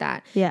something like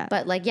that. Yeah.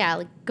 But like,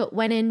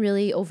 went in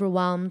really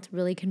overwhelmed,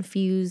 really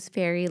confused,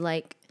 very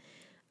like,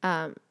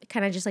 kind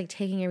of just like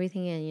taking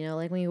everything in, you know,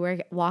 like when you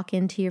walk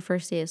into your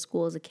first day of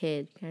school as a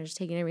kid, kind of just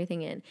taking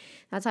everything in.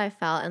 That's how I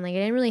felt. And like, I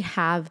didn't really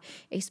have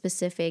a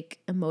specific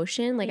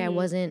emotion. Like I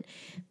wasn't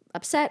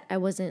upset. I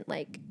wasn't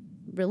like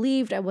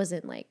relieved. I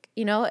wasn't like,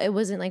 you know, it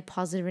wasn't like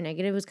positive or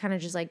negative. It was kind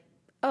of just like,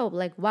 oh,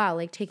 like, wow,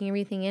 like taking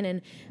everything in. And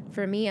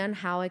for me, on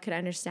how I could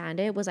understand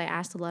it was I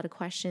asked a lot of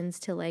questions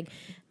to like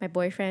my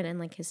boyfriend and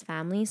like his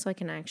family so I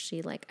can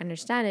actually like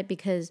understand it,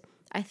 because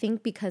I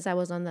think because I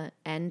was on the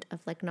end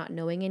of like not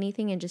knowing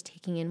anything and just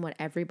taking in what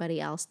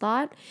everybody else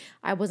thought,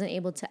 I wasn't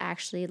able to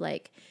actually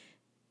like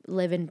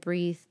live and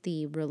breathe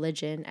the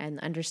religion and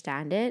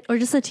understand it. Or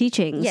just the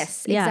teachings.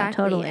 Yes, exactly. Yeah,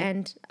 totally.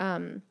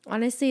 And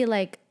honestly,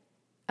 like,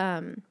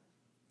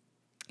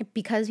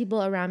 because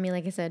people around me,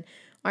 like I said,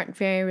 aren't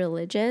very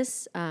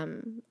religious,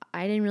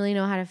 I didn't really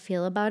know how to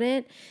feel about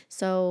it.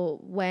 So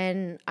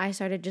when I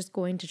started just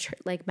going to church,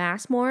 like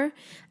mass more,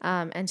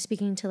 and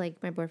speaking to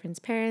like my boyfriend's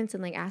parents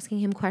and like asking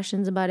him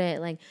questions about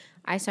it, like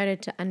I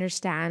started to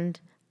understand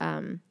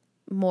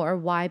more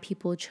why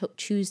people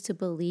choose to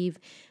believe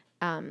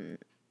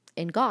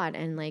in God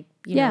and like,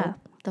 you know,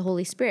 the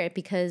Holy Spirit,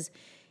 because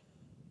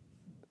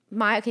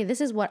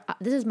this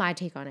is my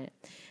take on it.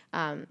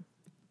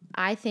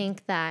 I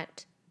think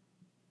that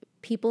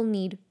people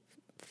need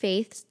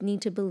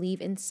to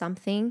believe in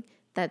something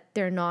that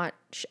they're not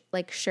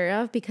sure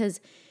of,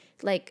 because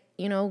like,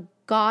 you know,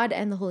 God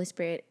and the Holy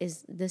Spirit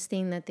is this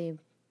thing that they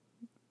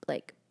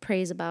like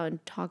praise about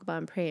and talk about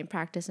and pray and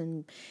practice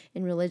in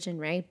religion,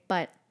 right?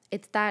 But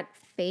it's that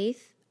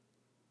faith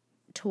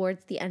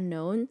towards the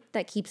unknown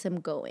that keeps them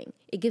going.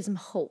 It gives them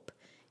hope.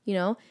 You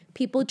know,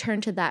 people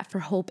turn to that for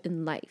hope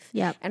in life.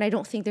 Yeah. And I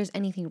don't think there's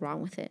anything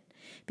wrong with it,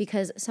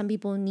 because some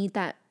people need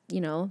that,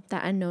 you know,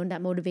 that unknown,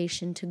 that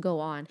motivation to go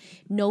on.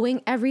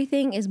 Knowing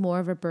everything is more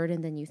of a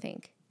burden than you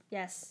think.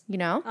 Yes. You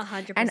know?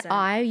 100%. And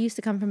I used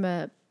to come from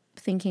a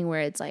thinking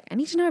where it's like, I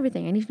need to know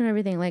everything. I need to know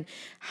everything. Like,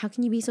 how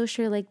can you be so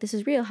sure like this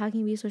is real? How can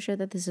you be so sure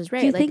that this is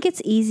right? You like, think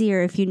it's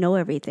easier if you know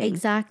everything.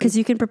 Exactly. Because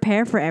you can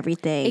prepare for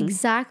everything.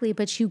 Exactly,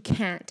 but you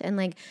can't. And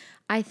like,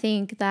 I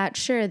think that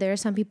sure, there are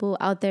some people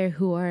out there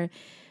who have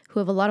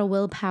a lot of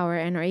willpower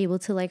and are able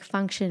to like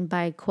function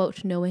by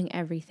quote knowing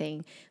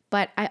everything.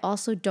 But I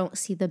also don't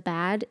see the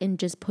bad in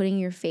just putting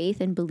your faith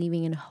and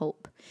believing in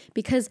hope,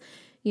 because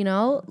you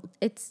know,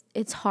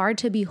 it's hard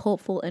to be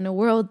hopeful in a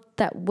world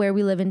that where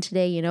we live in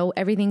today, you know,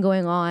 everything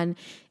going on.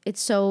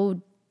 It's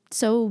so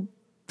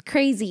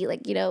crazy,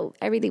 like, you know,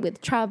 everything with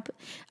Trump,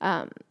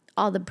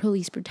 all the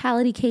police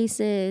brutality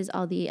cases,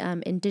 all the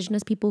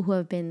indigenous people who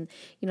have been,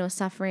 you know,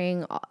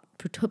 suffering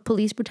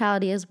police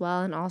brutality as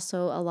well, and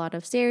also a lot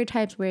of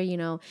stereotypes where, you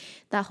know,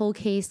 that whole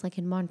case like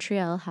in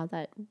Montreal, how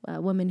that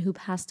woman who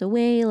passed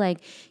away, like,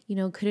 you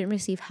know, couldn't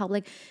receive help.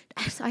 Like,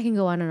 I can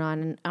go on,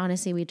 and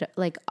honestly,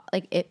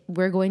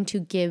 we're going to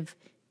give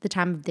the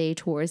time of day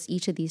towards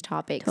each of these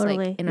topics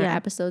like in our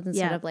episodes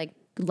instead of like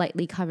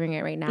lightly covering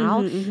it right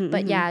now.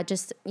 But yeah,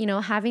 just, you know,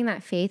 having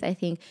that faith, I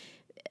think,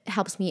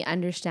 helps me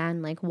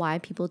understand like why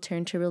people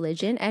turn to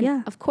religion.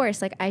 And of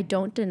course, like, I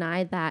don't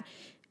deny that,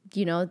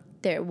 you know,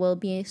 there will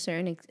be a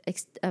certain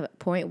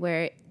point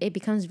where it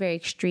becomes very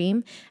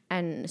extreme,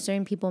 and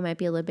certain people might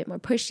be a little bit more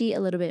pushy, a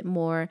little bit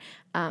more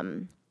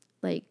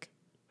like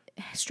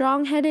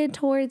strong-headed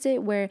towards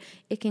it, where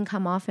it can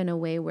come off in a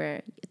way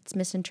where it's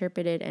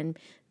misinterpreted and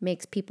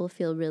makes people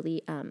feel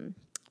really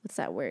what's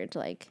that word,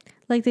 like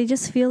they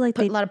just feel like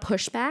a lot of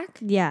pushback.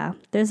 Yeah,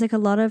 there's like a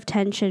lot of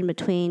tension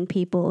between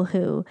people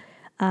who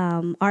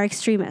are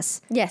extremists.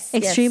 Yes.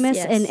 In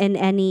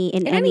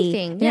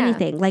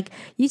anything. Like,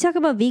 you talk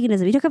about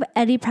veganism, you talk about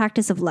any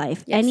practice of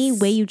life, any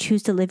way you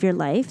choose to live your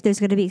life, there's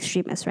going to be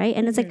extremists, right?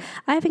 And it's like,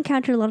 I've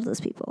encountered a lot of those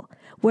people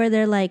where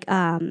they're like,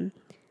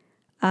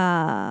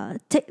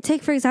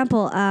 take for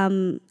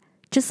example,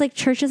 just like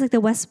churches like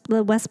the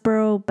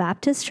Westboro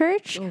Baptist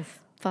Church. Oof.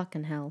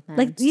 Fucking hell, man.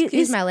 Like,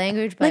 excuse my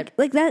language, but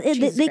like that.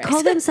 They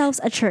call themselves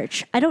a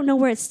church. I don't know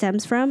where it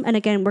stems from. And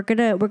again, we're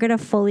gonna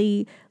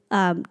fully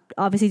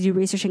obviously do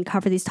research and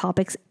cover these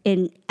topics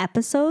in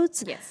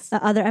episodes. Yes.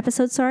 Other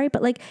episodes, sorry,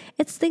 but like,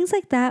 it's things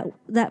like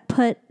that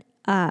put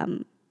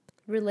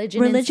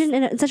religion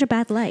in such a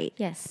bad light.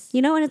 Yes.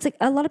 You know, and it's like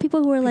a lot of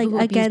people who are like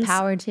against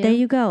power too. There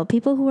you go.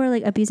 People who are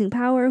like abusing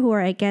power, who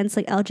are against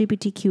like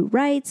LGBTQ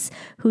rights,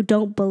 who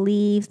don't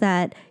believe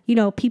that, you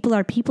know, people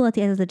are people at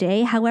the end of the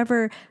day.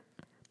 However,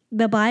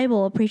 the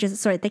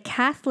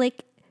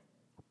Catholic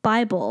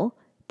Bible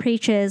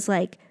preaches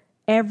like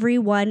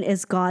everyone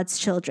is God's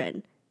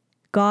children.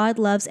 God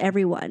loves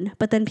everyone,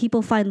 but then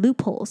people find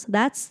loopholes.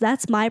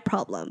 That's my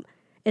problem,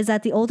 is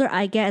that the older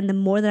I get and the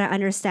more that I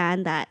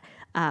understand that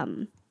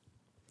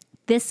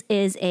this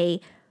is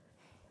a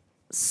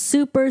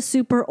super,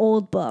 super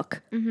old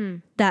book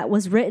that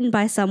was written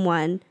by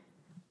someone,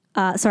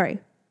 that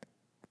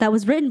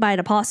was written by an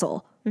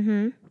apostle,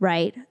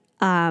 right?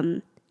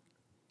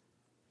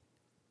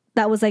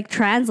 That was like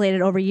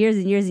translated over years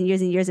and years and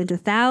years and years into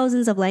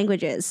thousands of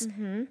languages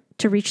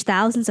to reach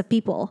thousands of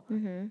people,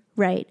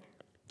 right?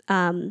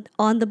 On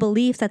the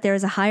belief that there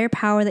is a higher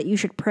power that you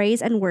should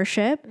praise and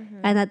worship,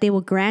 and that they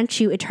will grant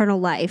you eternal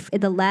life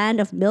in the land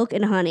of milk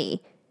and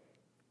honey,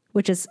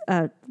 which is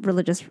a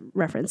religious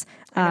reference.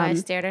 I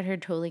stared at her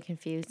totally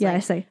confused. Yeah, like, I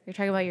say. You're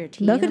talking about your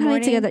tea Milk in and the honey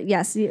morning? together.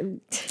 Yes.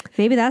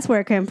 Maybe that's where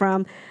it came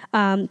from.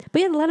 But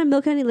yeah, the land of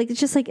milk and honey, like, it's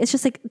just like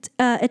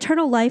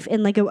eternal life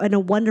in like in a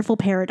wonderful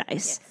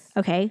paradise. Yes.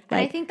 Okay. Like,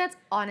 and I think that's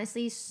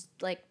honestly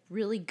like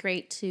really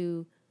great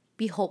to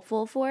be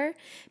hopeful for,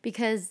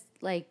 because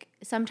like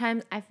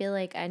sometimes I feel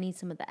like I need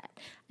some of that.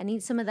 I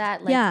need some of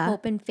that like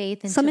hope and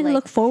faith, and something to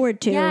look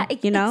forward to. Yeah,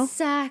 you know,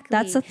 exactly.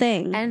 That's the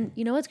thing. And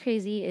you know what's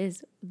crazy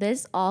is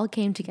this all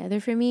came together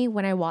for me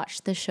when I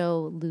watched the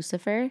show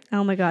Lucifer.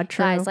 Oh my God,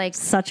 true. Guys, like,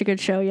 such a good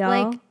show,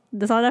 y'all. Like,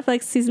 this on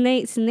Netflix,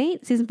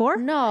 season 4?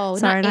 No,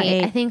 sorry, not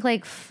 8. I think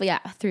like 3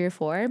 or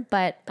 4.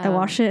 But I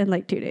watched it in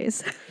like 2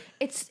 days.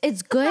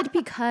 It's good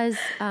because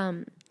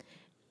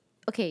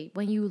okay,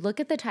 when you look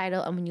at the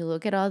title and when you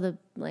look at all the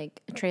like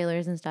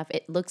trailers and stuff,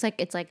 it looks like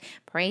it's like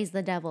praise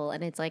the devil,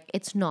 and it's like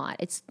it's not.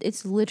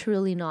 It's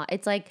literally not.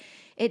 It's like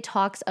it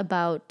talks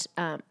about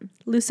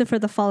Lucifer,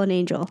 the fallen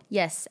angel.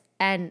 Yes,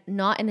 and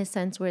not in a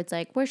sense where it's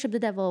like worship the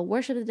devil.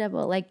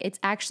 Like, it's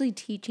actually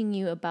teaching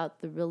you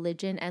about the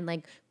religion and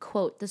like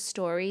quote the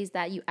stories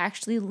that you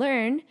actually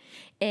learn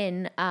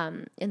in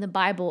the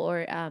Bible,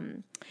 or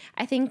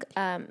I think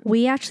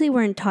we actually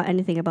weren't taught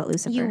anything about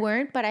Lucifer. You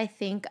weren't, but I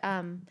think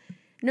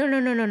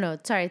No.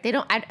 Sorry, they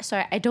don't.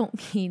 I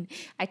don't mean.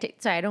 I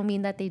don't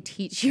mean that they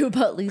teach you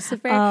about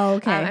Lucifer. Oh,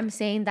 okay. I'm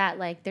saying that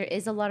like there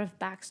is a lot of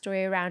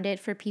backstory around it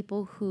for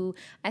people who,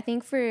 I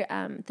think for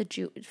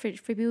for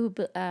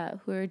people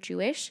who are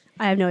Jewish.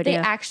 I have no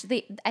idea.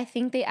 I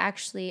think they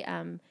actually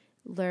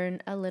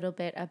learn a little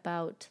bit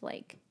about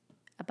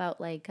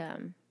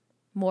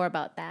more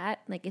about that.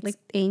 Like, it's like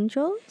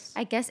angels.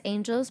 I guess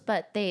angels,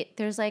 but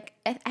there's like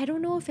I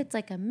don't know if it's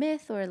like a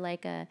myth or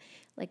like a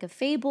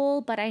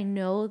fable, but I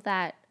know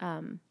that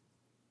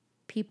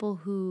people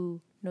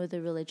who know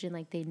the religion,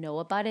 like they know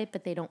about it,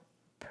 but they don't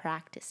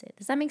practice it.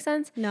 Does that make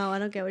sense? No, I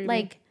don't get what you mean.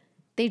 Like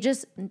they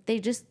just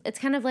it's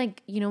kind of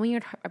like, you know, when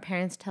your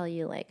parents tell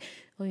you like,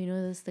 oh, you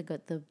know, this is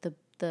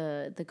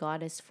the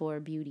goddess for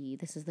beauty,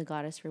 this is the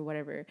goddess for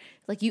whatever,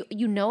 like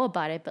you know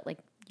about it, but like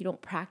you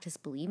don't practice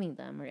believing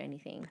them or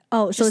anything.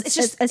 Oh, so it's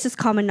just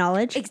common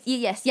knowledge.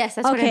 Yes, that's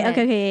what I meant.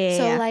 Okay,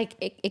 so like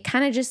it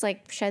kind of just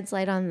like sheds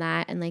light on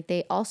that, and like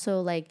they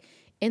also like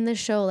in the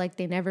show, like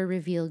they never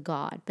reveal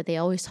God, but they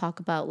always talk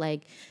about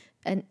like,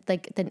 and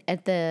like then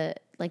at the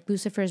like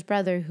Lucifer's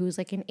brother, who's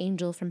like an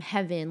angel from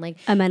heaven, like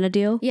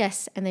Amenadiel.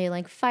 yes, and they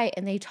like fight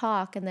and they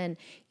talk, and then,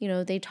 you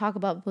know, they talk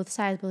about both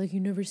sides, but like you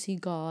never see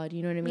God,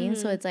 you know what I mean?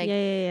 So it's like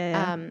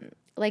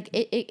like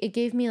it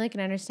gave me like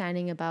an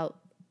understanding about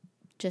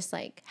just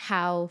like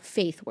how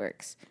faith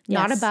works.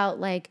 Not about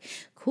like,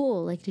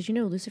 cool, like did you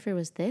know Lucifer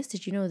was this?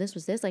 Did you know this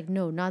was this? Like,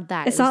 no, not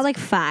that. It's not like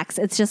facts.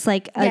 It's just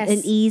like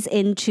an ease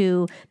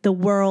into the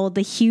world,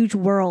 the huge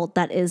world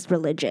that is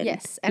religion.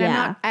 Yes.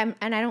 And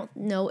and I don't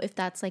know if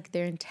that's like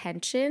their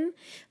intention,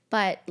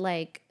 but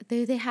like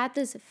they had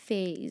this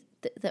phase,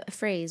 the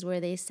phrase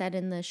where they said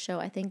in the show,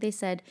 I think they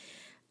said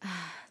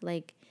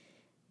like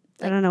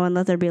I don't know, and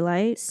let there be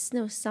light.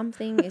 No,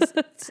 something is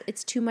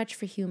it's too much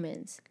for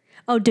humans.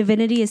 Oh,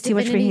 divinity is too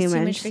much for humans.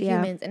 Too much for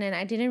humans. And then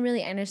I didn't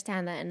really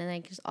understand that. And then I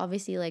just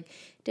obviously like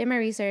did my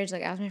research,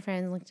 like asked my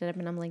friends, looked it up,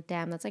 and I'm like,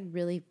 damn, that's like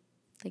really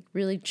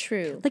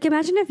true. Like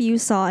imagine if you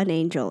saw an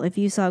angel, if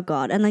you saw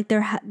God, and like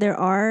there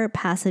are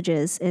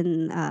passages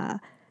in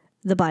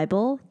the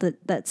Bible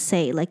that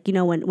say, like, you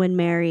know, when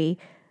Mary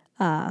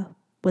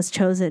was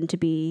chosen to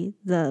be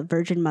the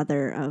Virgin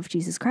Mother of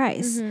Jesus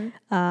Christ,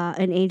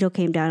 an angel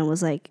came down and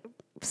was like,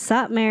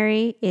 "Sup,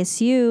 Mary, it's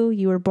you.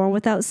 You were born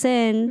without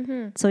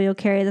sin, so you'll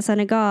carry the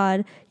Son of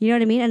God." You know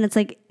what I mean? And it's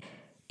like,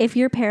 if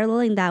you're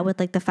paralleling that with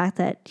like the fact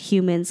that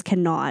humans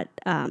cannot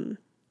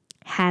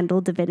handle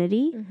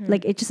divinity,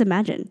 like it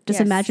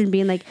imagine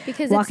being like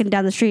walking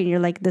down the street and you're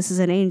like, this is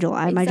an angel.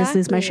 I might just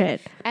lose my shit.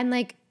 And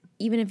like,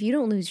 even if you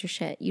don't lose your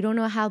shit, you don't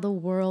know how the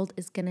world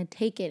is gonna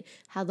take it,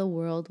 how the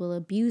world will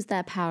abuse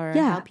that power,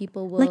 how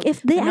people will like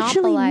if they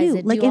actually knew,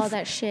 it, like do if all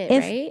that shit,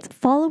 if right?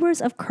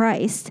 Followers of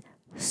Christ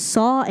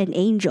saw an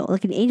angel,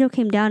 like an angel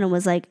came down and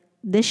was like,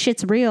 this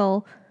shit's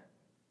real.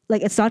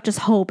 Like, it's not just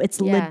hope,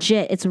 it's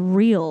legit, it's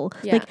real.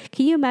 Like,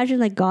 can you imagine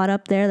like God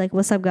up there, like,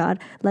 what's up, God?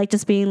 Like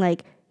just being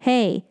like,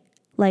 hey,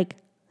 like,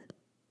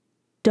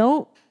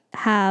 don't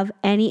have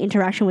any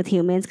interaction with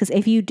humans, because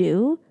if you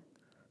do,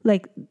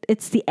 like,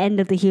 it's the end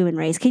of the human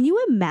race. Can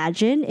you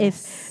imagine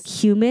if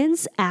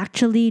humans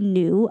actually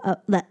knew,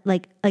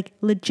 like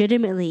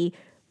legitimately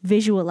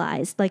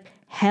visualized, like,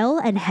 hell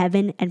and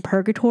heaven and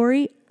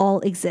purgatory all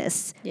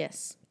exist.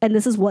 Yes. And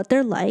this is what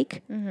they're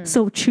like.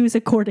 So choose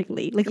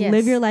accordingly. Like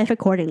live your life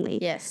accordingly.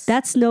 Yes.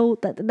 That's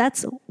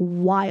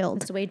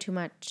wild. That's way too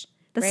much.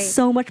 That's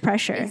so much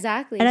pressure.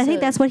 Exactly. And I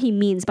think that's what he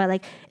means by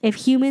like, if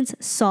humans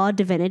saw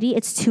divinity,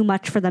 it's too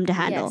much for them to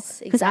handle.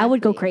 Because I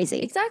would go crazy.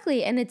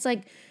 Exactly. And it's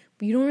like,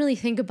 you don't really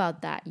think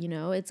about that, you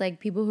know? It's like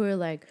people who are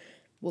like,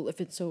 well,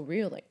 if it's so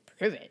real, like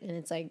prove it. And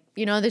it's like,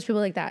 you know, there's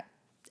people like that.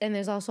 And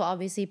there's also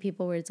obviously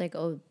people where it's like,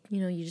 oh,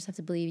 you know, you just have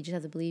to believe,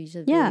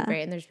 right?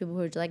 And there's people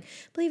who are just like,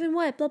 believe in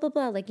what? Blah, blah,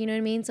 blah. Like, you know what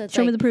I mean? So it's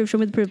show me the proof,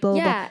 blah, blah,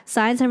 blah.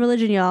 Science and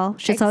religion, y'all.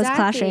 Shit's always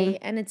clashing.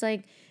 And it's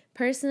like,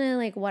 personally,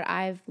 like what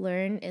I've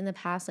learned in the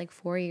past like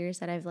 4 years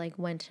that I've like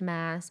went to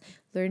mass,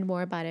 learned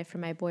more about it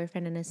from my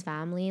boyfriend and his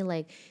family,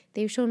 like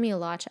they've shown me a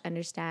lot to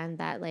understand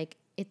that like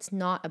it's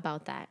not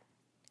about that.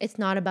 It's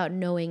not about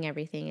knowing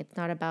everything. It's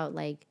not about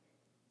like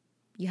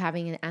you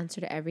having an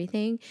answer to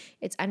everything.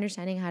 It's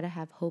understanding how to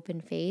have hope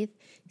and faith,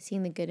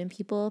 seeing the good in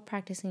people,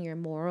 practicing your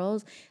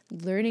morals,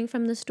 learning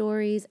from the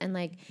stories, and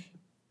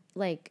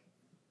like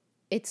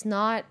it's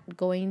not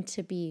going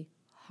to be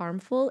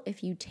harmful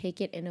if you take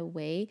it in a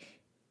way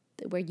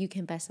where you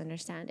can best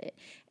understand it.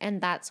 And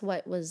that's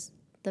what was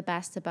the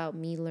best about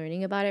me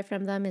learning about it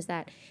from them, is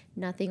that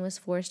nothing was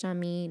forced on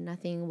me.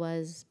 Nothing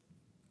was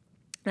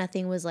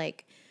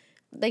like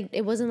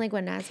it wasn't like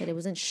what Nat said. It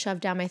wasn't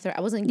shoved down my throat.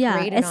 I wasn't graded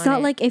on it. It's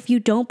not like if you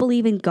don't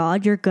believe in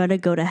God, you're gonna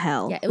go to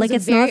hell. Yeah, like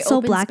it's not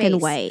so black space. and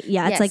white.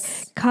 Yeah, it's like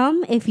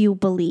come if you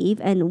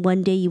believe, and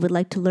one day you would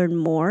like to learn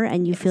more,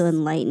 and you feel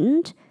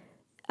enlightened.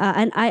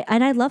 And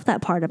I love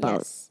that part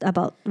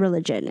about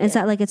religion. Is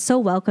that like it's so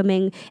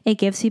welcoming. It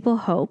gives people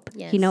hope.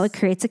 You know, it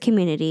creates a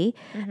community.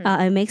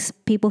 It makes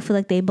people feel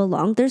like they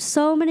belong. There's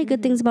so many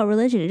good things about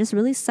religion. It just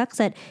really sucks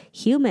that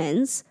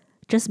humans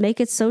just make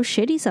it so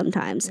shitty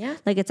sometimes.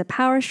 Like it's a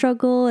power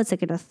struggle, it's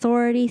like an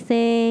authority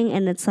thing,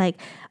 and it's like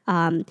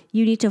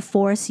you need to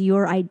force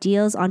your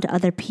ideals onto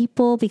other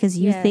people because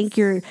you think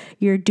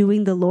you're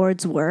doing the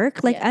Lord's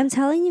work. Like I'm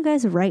telling you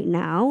guys right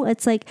now,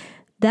 it's like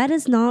that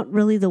is not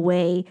really the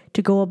way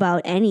to go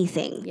about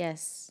anything.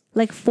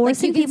 Like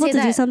forcing people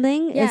to do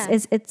something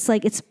is it's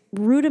like it's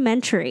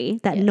rudimentary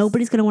that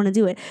nobody's gonna want to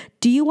do it.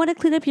 Do you want to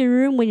clean up your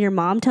room when your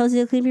mom tells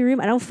you to clean up your room?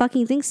 I don't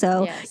fucking think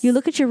so. You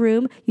look at your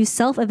room, you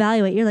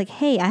self-evaluate. You're like,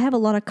 hey, I have a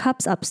lot of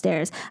cups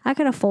upstairs. I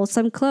gotta fold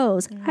some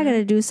clothes. I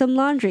gotta do some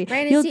laundry.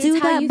 Right, you'll do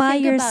that by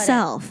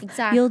yourself.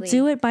 Exactly. You'll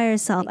do it by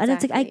yourself. And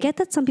it's like, I get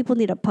that some people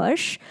need a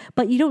push,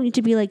 but you don't need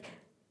to be like,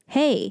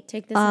 hey,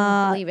 take this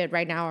and believe it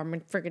right now, or I'm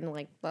freaking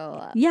like, blah,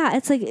 blah. Yeah,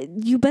 it's like,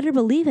 you better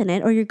believe in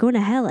it or you're going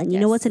to hell. And you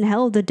know what's in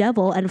hell? The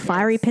devil and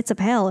fiery pits of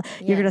hell.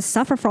 You're going to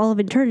suffer for all of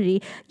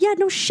eternity. Yeah,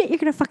 no shit. You're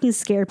going to fucking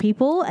scare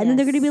people. And then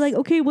they're going to be like,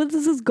 okay, what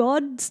is this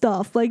God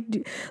stuff? Like,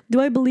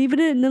 do I believe in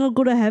it and then I'll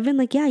go to heaven?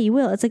 Like, yeah, you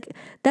will. It's like,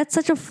 that's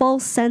such a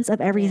false sense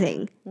of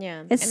everything.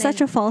 Yeah. It's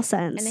such a false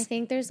sense. And I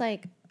think there's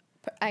like,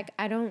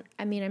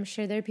 I'm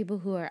sure there are people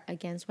who are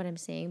against what I'm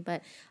saying,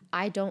 but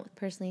I don't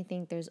personally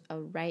think there's a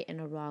right and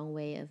a wrong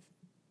way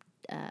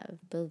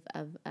of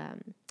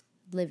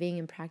living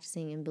and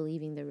practicing and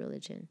believing the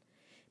religion.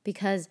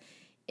 Because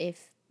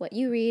if what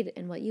you read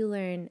and what you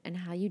learn and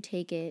how you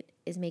take it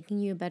is making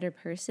you a better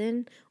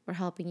person or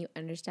helping you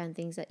understand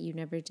things that you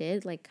never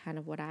did, like kind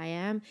of what I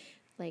am,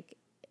 like,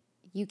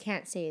 you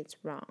can't say it's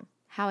wrong.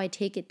 How I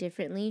take it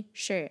differently,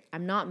 sure,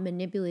 I'm not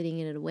manipulating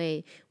it in a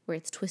way where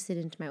it's twisted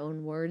into my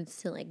own words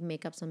to like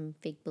make up some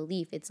fake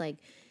belief. It's like,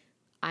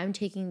 I'm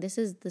taking, this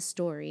is the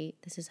story,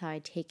 this is how I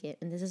take it,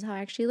 and this is how I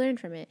actually learn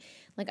from it.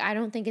 Like, I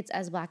don't think it's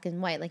as black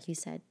and white, like you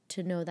said,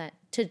 to know that,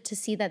 to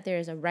see that there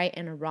is a right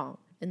and a wrong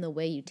in the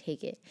way you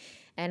take it.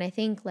 And I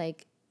think,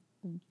 like,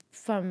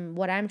 from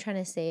what I'm trying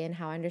to say and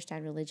how I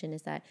understand religion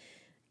is that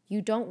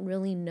you don't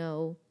really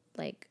know,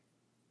 like,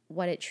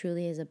 what it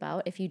truly is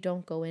about if you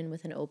don't go in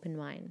with an open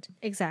mind.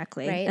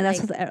 Exactly. Right? And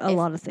that's with a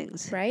lot of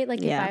things. Right?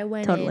 Like, if I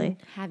went in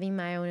having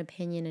my own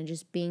opinion and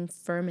just being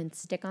firm and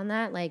stick on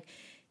that, like,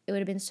 it would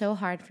have been so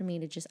hard for me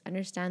to just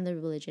understand the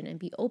religion and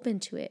be open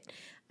to it.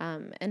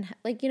 And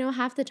like, you know,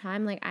 half the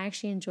time, like, I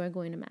actually enjoy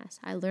going to mass.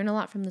 I learn a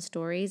lot from the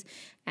stories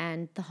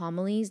and the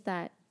homilies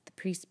that the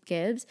priest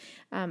gives.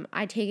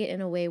 I take it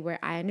in a way where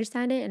I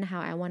understand it and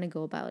how I want to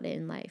go about it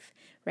in life,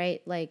 right?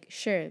 Like,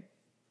 sure,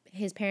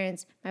 his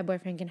parents, my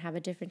boyfriend can have a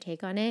different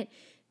take on it,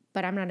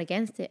 but I'm not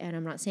against it and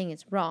I'm not saying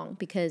it's wrong,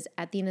 because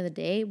at the end of the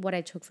day, what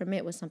I took from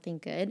it was something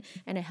good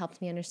and it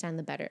helped me understand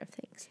the better of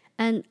things.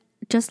 And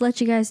just to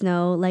let you guys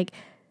know, like,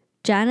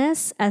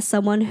 Janice, as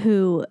someone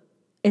who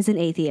is an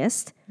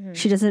atheist,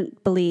 she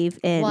doesn't believe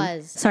in...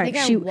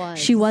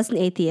 She was an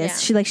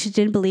atheist. Yeah. She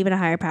didn't believe in a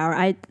higher power.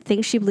 I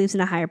think she believes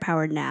in a higher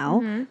power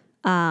now,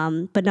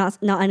 but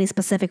not any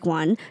specific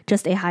one,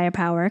 just a higher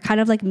power, kind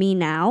of like me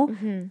now.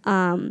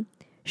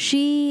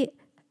 She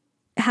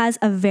has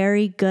a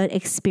very good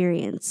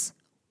experience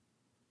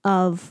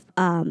of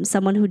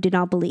someone who did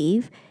not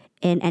believe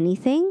in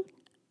anything.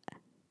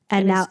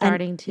 And now,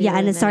 starting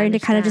to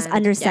kind of just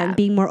understand,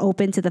 being more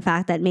open to the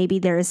fact that maybe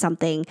there is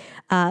something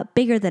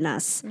bigger than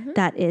us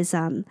that is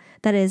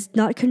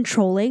not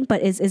controlling,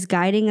 but is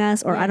guiding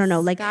us, or I don't know,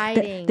 like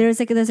there's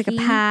like a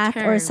path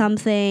or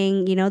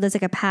something, you know, there's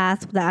like a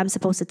path that I'm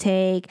supposed to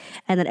take,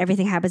 and that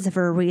everything happens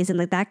for a reason,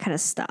 like that kind of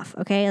stuff.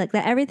 Okay, like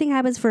that everything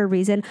happens for a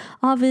reason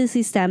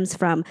obviously stems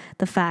from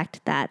the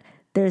fact that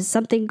there's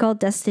something called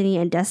destiny,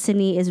 and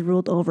destiny is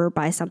ruled over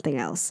by something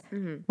else,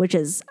 which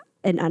is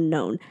an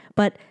unknown,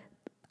 but.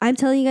 I'm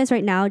telling you guys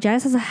right now,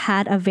 Janice has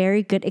had a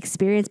very good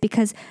experience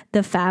because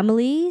the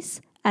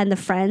families and the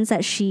friends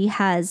that she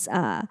has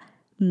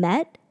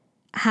met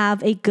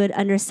have a good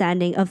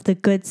understanding of the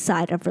good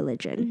side of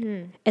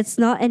religion. It's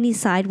not any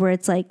side where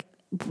it's like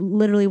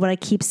literally what I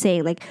keep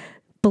saying, like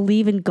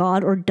believe in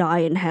God or die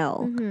in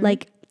hell.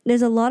 Like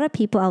there's a lot of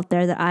people out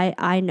there that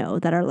I know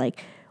that are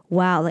like,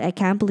 wow, like I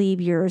can't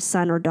believe your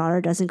son or daughter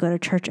doesn't go to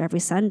church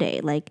every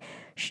Sunday. Like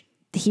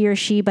he or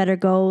she better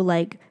go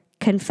like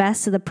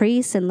confess to the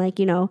priest and like,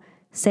 you know,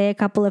 say a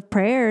couple of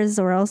prayers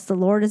or else the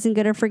Lord isn't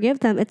going to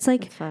forgive them. It's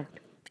like,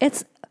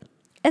 it's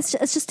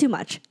just too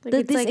much.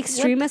 Like, these like,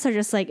 extremists are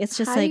just like, it's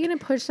just how like. How are you going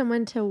to push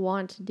someone to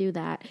want to do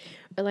that,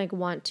 or like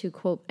want to,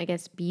 quote, I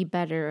guess, be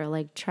better, or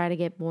like try to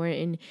get more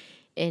involved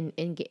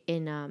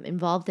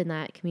in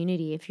that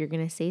community if you're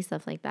going to say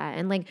stuff like that?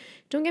 And like,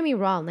 don't get me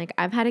wrong, like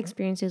I've had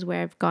experiences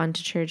where I've gone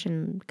to church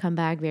and come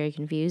back very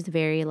confused,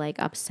 very like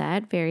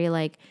upset, very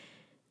like,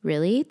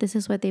 really? This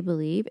is what they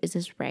believe? Is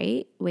this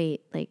right?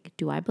 Wait, like,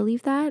 do I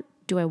believe that?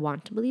 Do I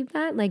want to believe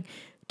that? Like,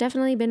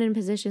 definitely been in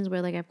positions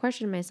where like I've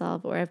questioned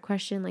myself, or I've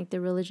questioned like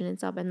the religion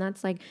itself, and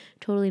that's like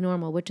totally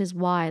normal, which is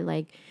why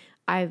like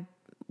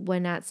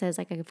when Nat says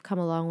like I've come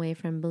a long way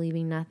from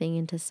believing nothing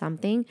into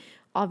something,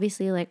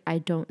 obviously like I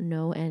don't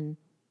know and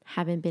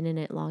haven't been in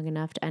it long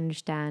enough to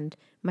understand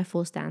my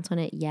full stance on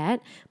it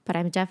yet, but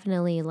I'm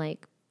definitely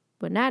like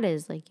what Nat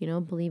is, like, you know,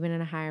 believing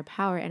in a higher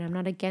power, and I'm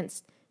not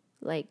against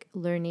like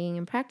learning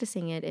and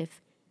practicing it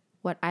if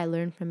what I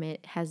learned from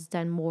it has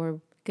done more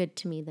good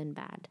to me than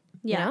bad.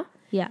 You know?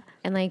 Yeah.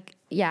 And like,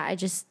 yeah, I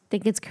just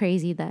think it's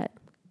crazy that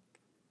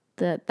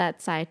that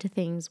side to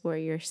things where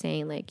you're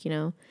saying like, you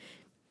know,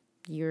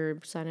 your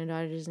son and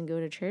daughter doesn't go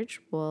to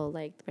church, well,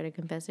 like, they better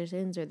confess their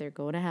sins or they're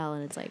going to hell.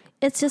 And it's like,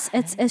 it's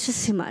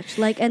just too much.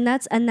 Like, and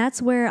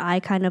that's where I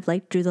kind of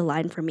like drew the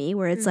line for me,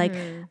 where it's like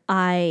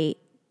I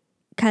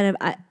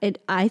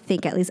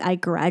think at least I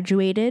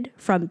graduated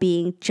from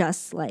being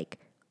just like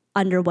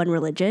under one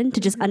religion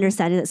to just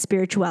understanding that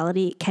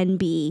spirituality can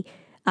be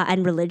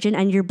and religion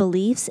and your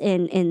beliefs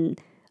in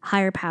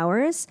higher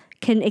powers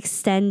can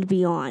extend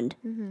beyond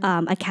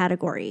a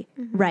category,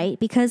 right?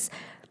 Because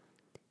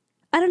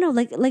I don't know,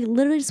 like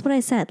literally just what I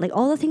said, like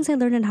all the things I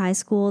learned in high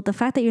school, the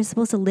fact that you're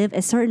supposed to live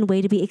a certain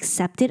way to be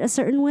accepted a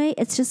certain way,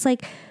 it's just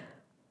like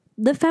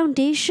the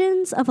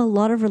foundations of a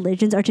lot of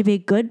religions are to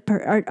be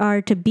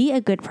are to be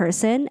a good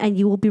person and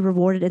you will be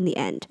rewarded in the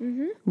end,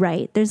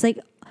 right? There's like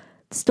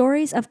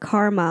stories of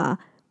karma,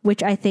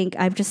 which I think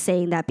I'm just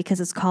saying that because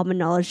it's common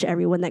knowledge to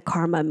everyone that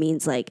karma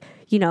means like,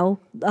 you know,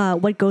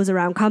 what goes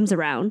around comes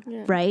around,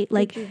 right?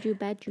 Like good juju,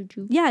 bad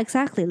juju. Yeah,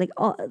 exactly. Like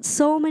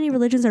so many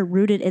religions are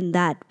rooted in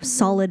that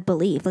solid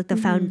belief. Like the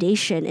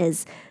foundation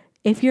is,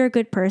 if you're a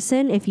good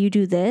person, if you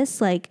do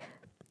this, like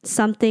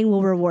something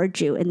will reward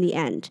you in the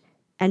end.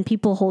 And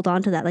people hold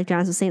on to that. Like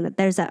Janice was saying, that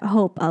there's that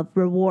hope of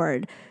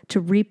reward to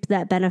reap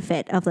that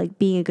benefit of like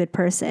being a good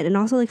person and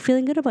also like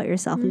feeling good about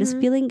yourself and just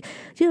feeling,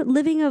 you know,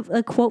 living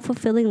a quote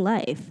fulfilling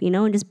life, you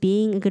know, and just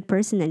being a good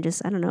person and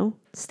just, I don't know,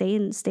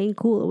 staying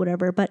cool or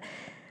whatever. But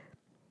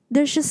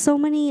there's just so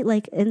many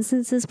like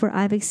instances where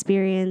I've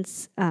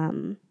experienced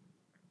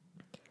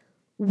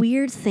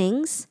weird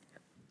things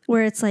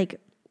where it's like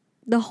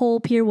the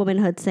whole pure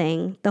womanhood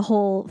thing, the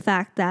whole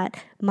fact that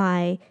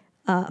my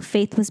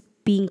faith was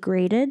being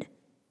graded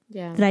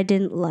that I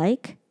didn't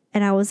like.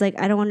 And I was like,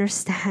 I don't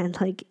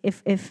understand. Like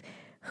if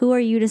who are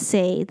you to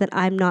say that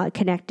I'm not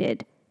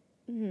connected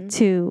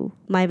to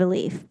my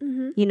belief?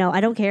 You know,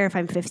 I don't care if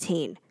I'm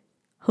 15.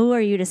 Who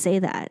are you to say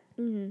that?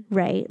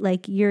 Right?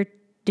 Like you're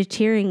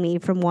deterring me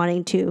from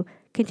wanting to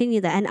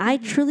continue that. And I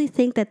truly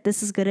think that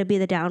this is going to be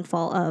the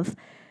downfall of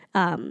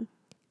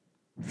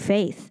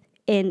faith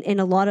in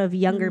a lot of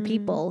younger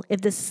people. If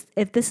this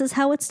is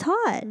how it's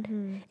taught,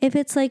 if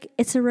it's like,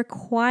 it's a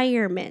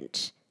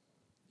requirement,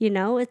 you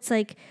know, it's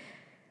like,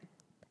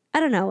 I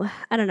don't know.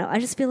 I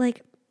just feel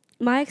like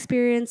my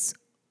experience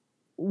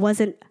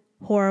wasn't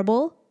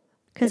horrible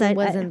because it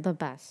wasn't the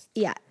best.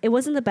 Yeah, it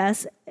wasn't the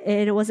best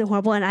and it wasn't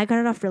horrible. And I got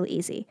it off really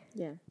easy.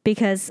 Yeah.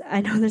 Because I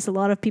know there's a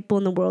lot of people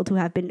in the world who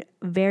have been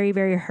very,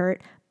 very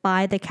hurt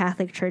by the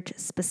Catholic Church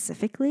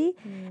specifically.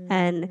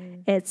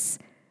 And it's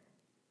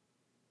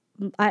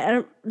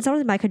not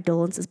really my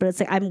condolences, but it's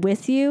like, I'm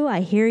with you.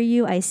 I hear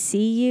you. I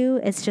see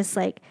you. It's just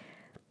like,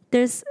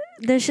 there's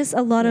just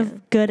a lot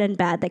of good and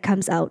bad that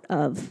comes out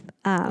of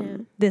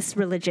this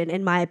religion,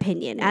 in my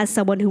opinion, as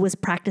someone who was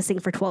practicing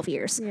for 12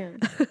 years.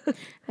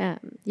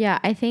 Yeah,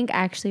 I think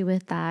actually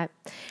with that,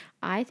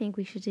 I think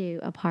we should do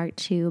a part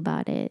 2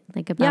 about it,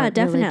 like about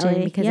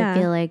religion, because I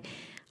feel like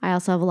I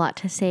also have a lot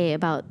to say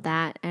about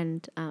that,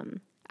 and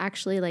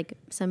actually like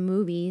some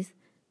movies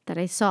that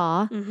I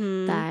saw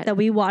that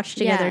we watched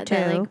together too,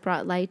 that like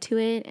brought light to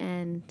it,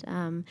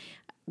 and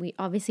we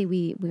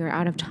were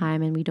out of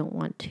time and we don't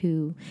want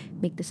to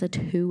make this a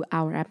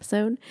 2-hour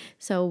episode.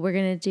 So we're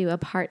going to do a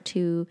part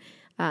 2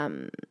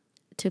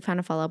 to kind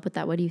of follow up with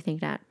that. What do you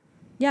think, Nat?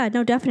 Yeah,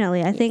 no,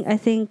 definitely. I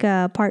think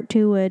part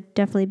 2 would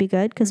definitely be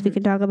good because we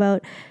can talk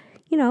about,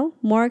 you know,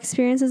 more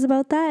experiences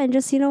about that and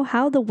just, you know,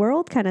 how the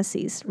world kind of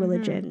sees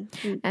religion.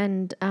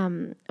 And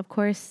of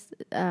course,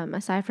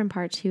 aside from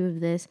part 2 of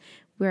this,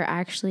 we're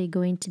actually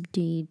going to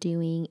be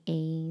doing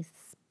a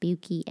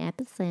spooky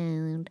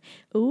episode.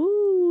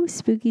 Ooh,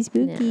 spooky.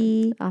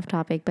 Yeah, off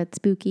topic, but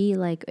spooky.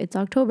 Like, it's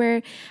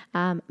October,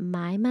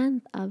 my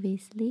month,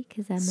 obviously,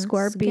 because I'm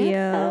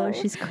Scorpio.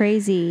 She's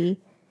crazy.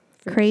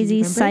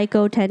 Crazy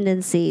psycho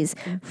tendencies.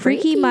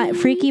 Freaky my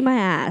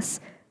ass.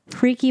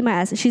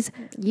 She's,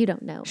 you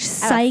don't know,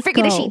 psycho.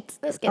 Freaking the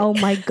sheets. Oh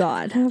my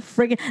god,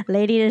 freaking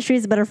lady in the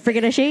streets better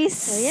freaking the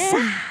sheets.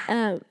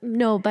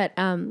 No, but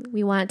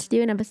we want to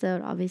do an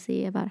episode,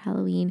 obviously, about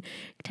Halloween.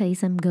 Tell you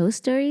some ghost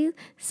stories,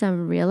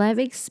 some real life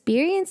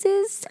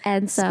experiences,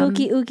 and some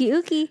spooky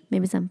ooky,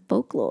 maybe some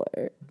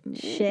folklore.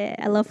 Shit,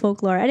 I love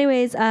folklore.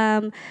 Anyways,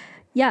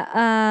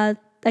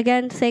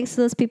 again, thanks to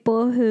those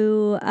people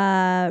who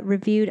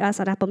reviewed us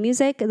on Apple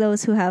Music,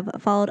 those who have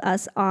followed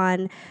us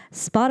on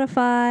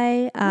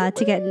Spotify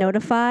to get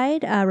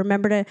notified.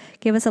 Remember to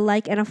give us a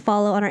like and a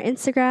follow on our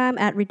Instagram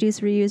at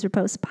Reduce, Reuse,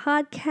 Repost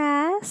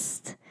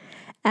Podcast.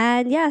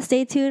 And yeah,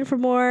 stay tuned for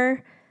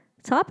more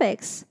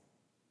topics.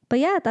 But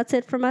yeah, that's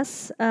it from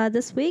us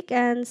this week,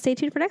 and stay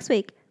tuned for next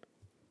week.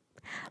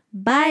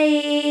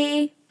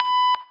 Bye.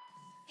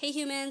 Hey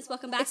humans,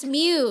 welcome back. It's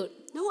mute.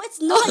 No,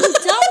 it's not, you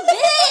dumb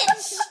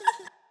bitch.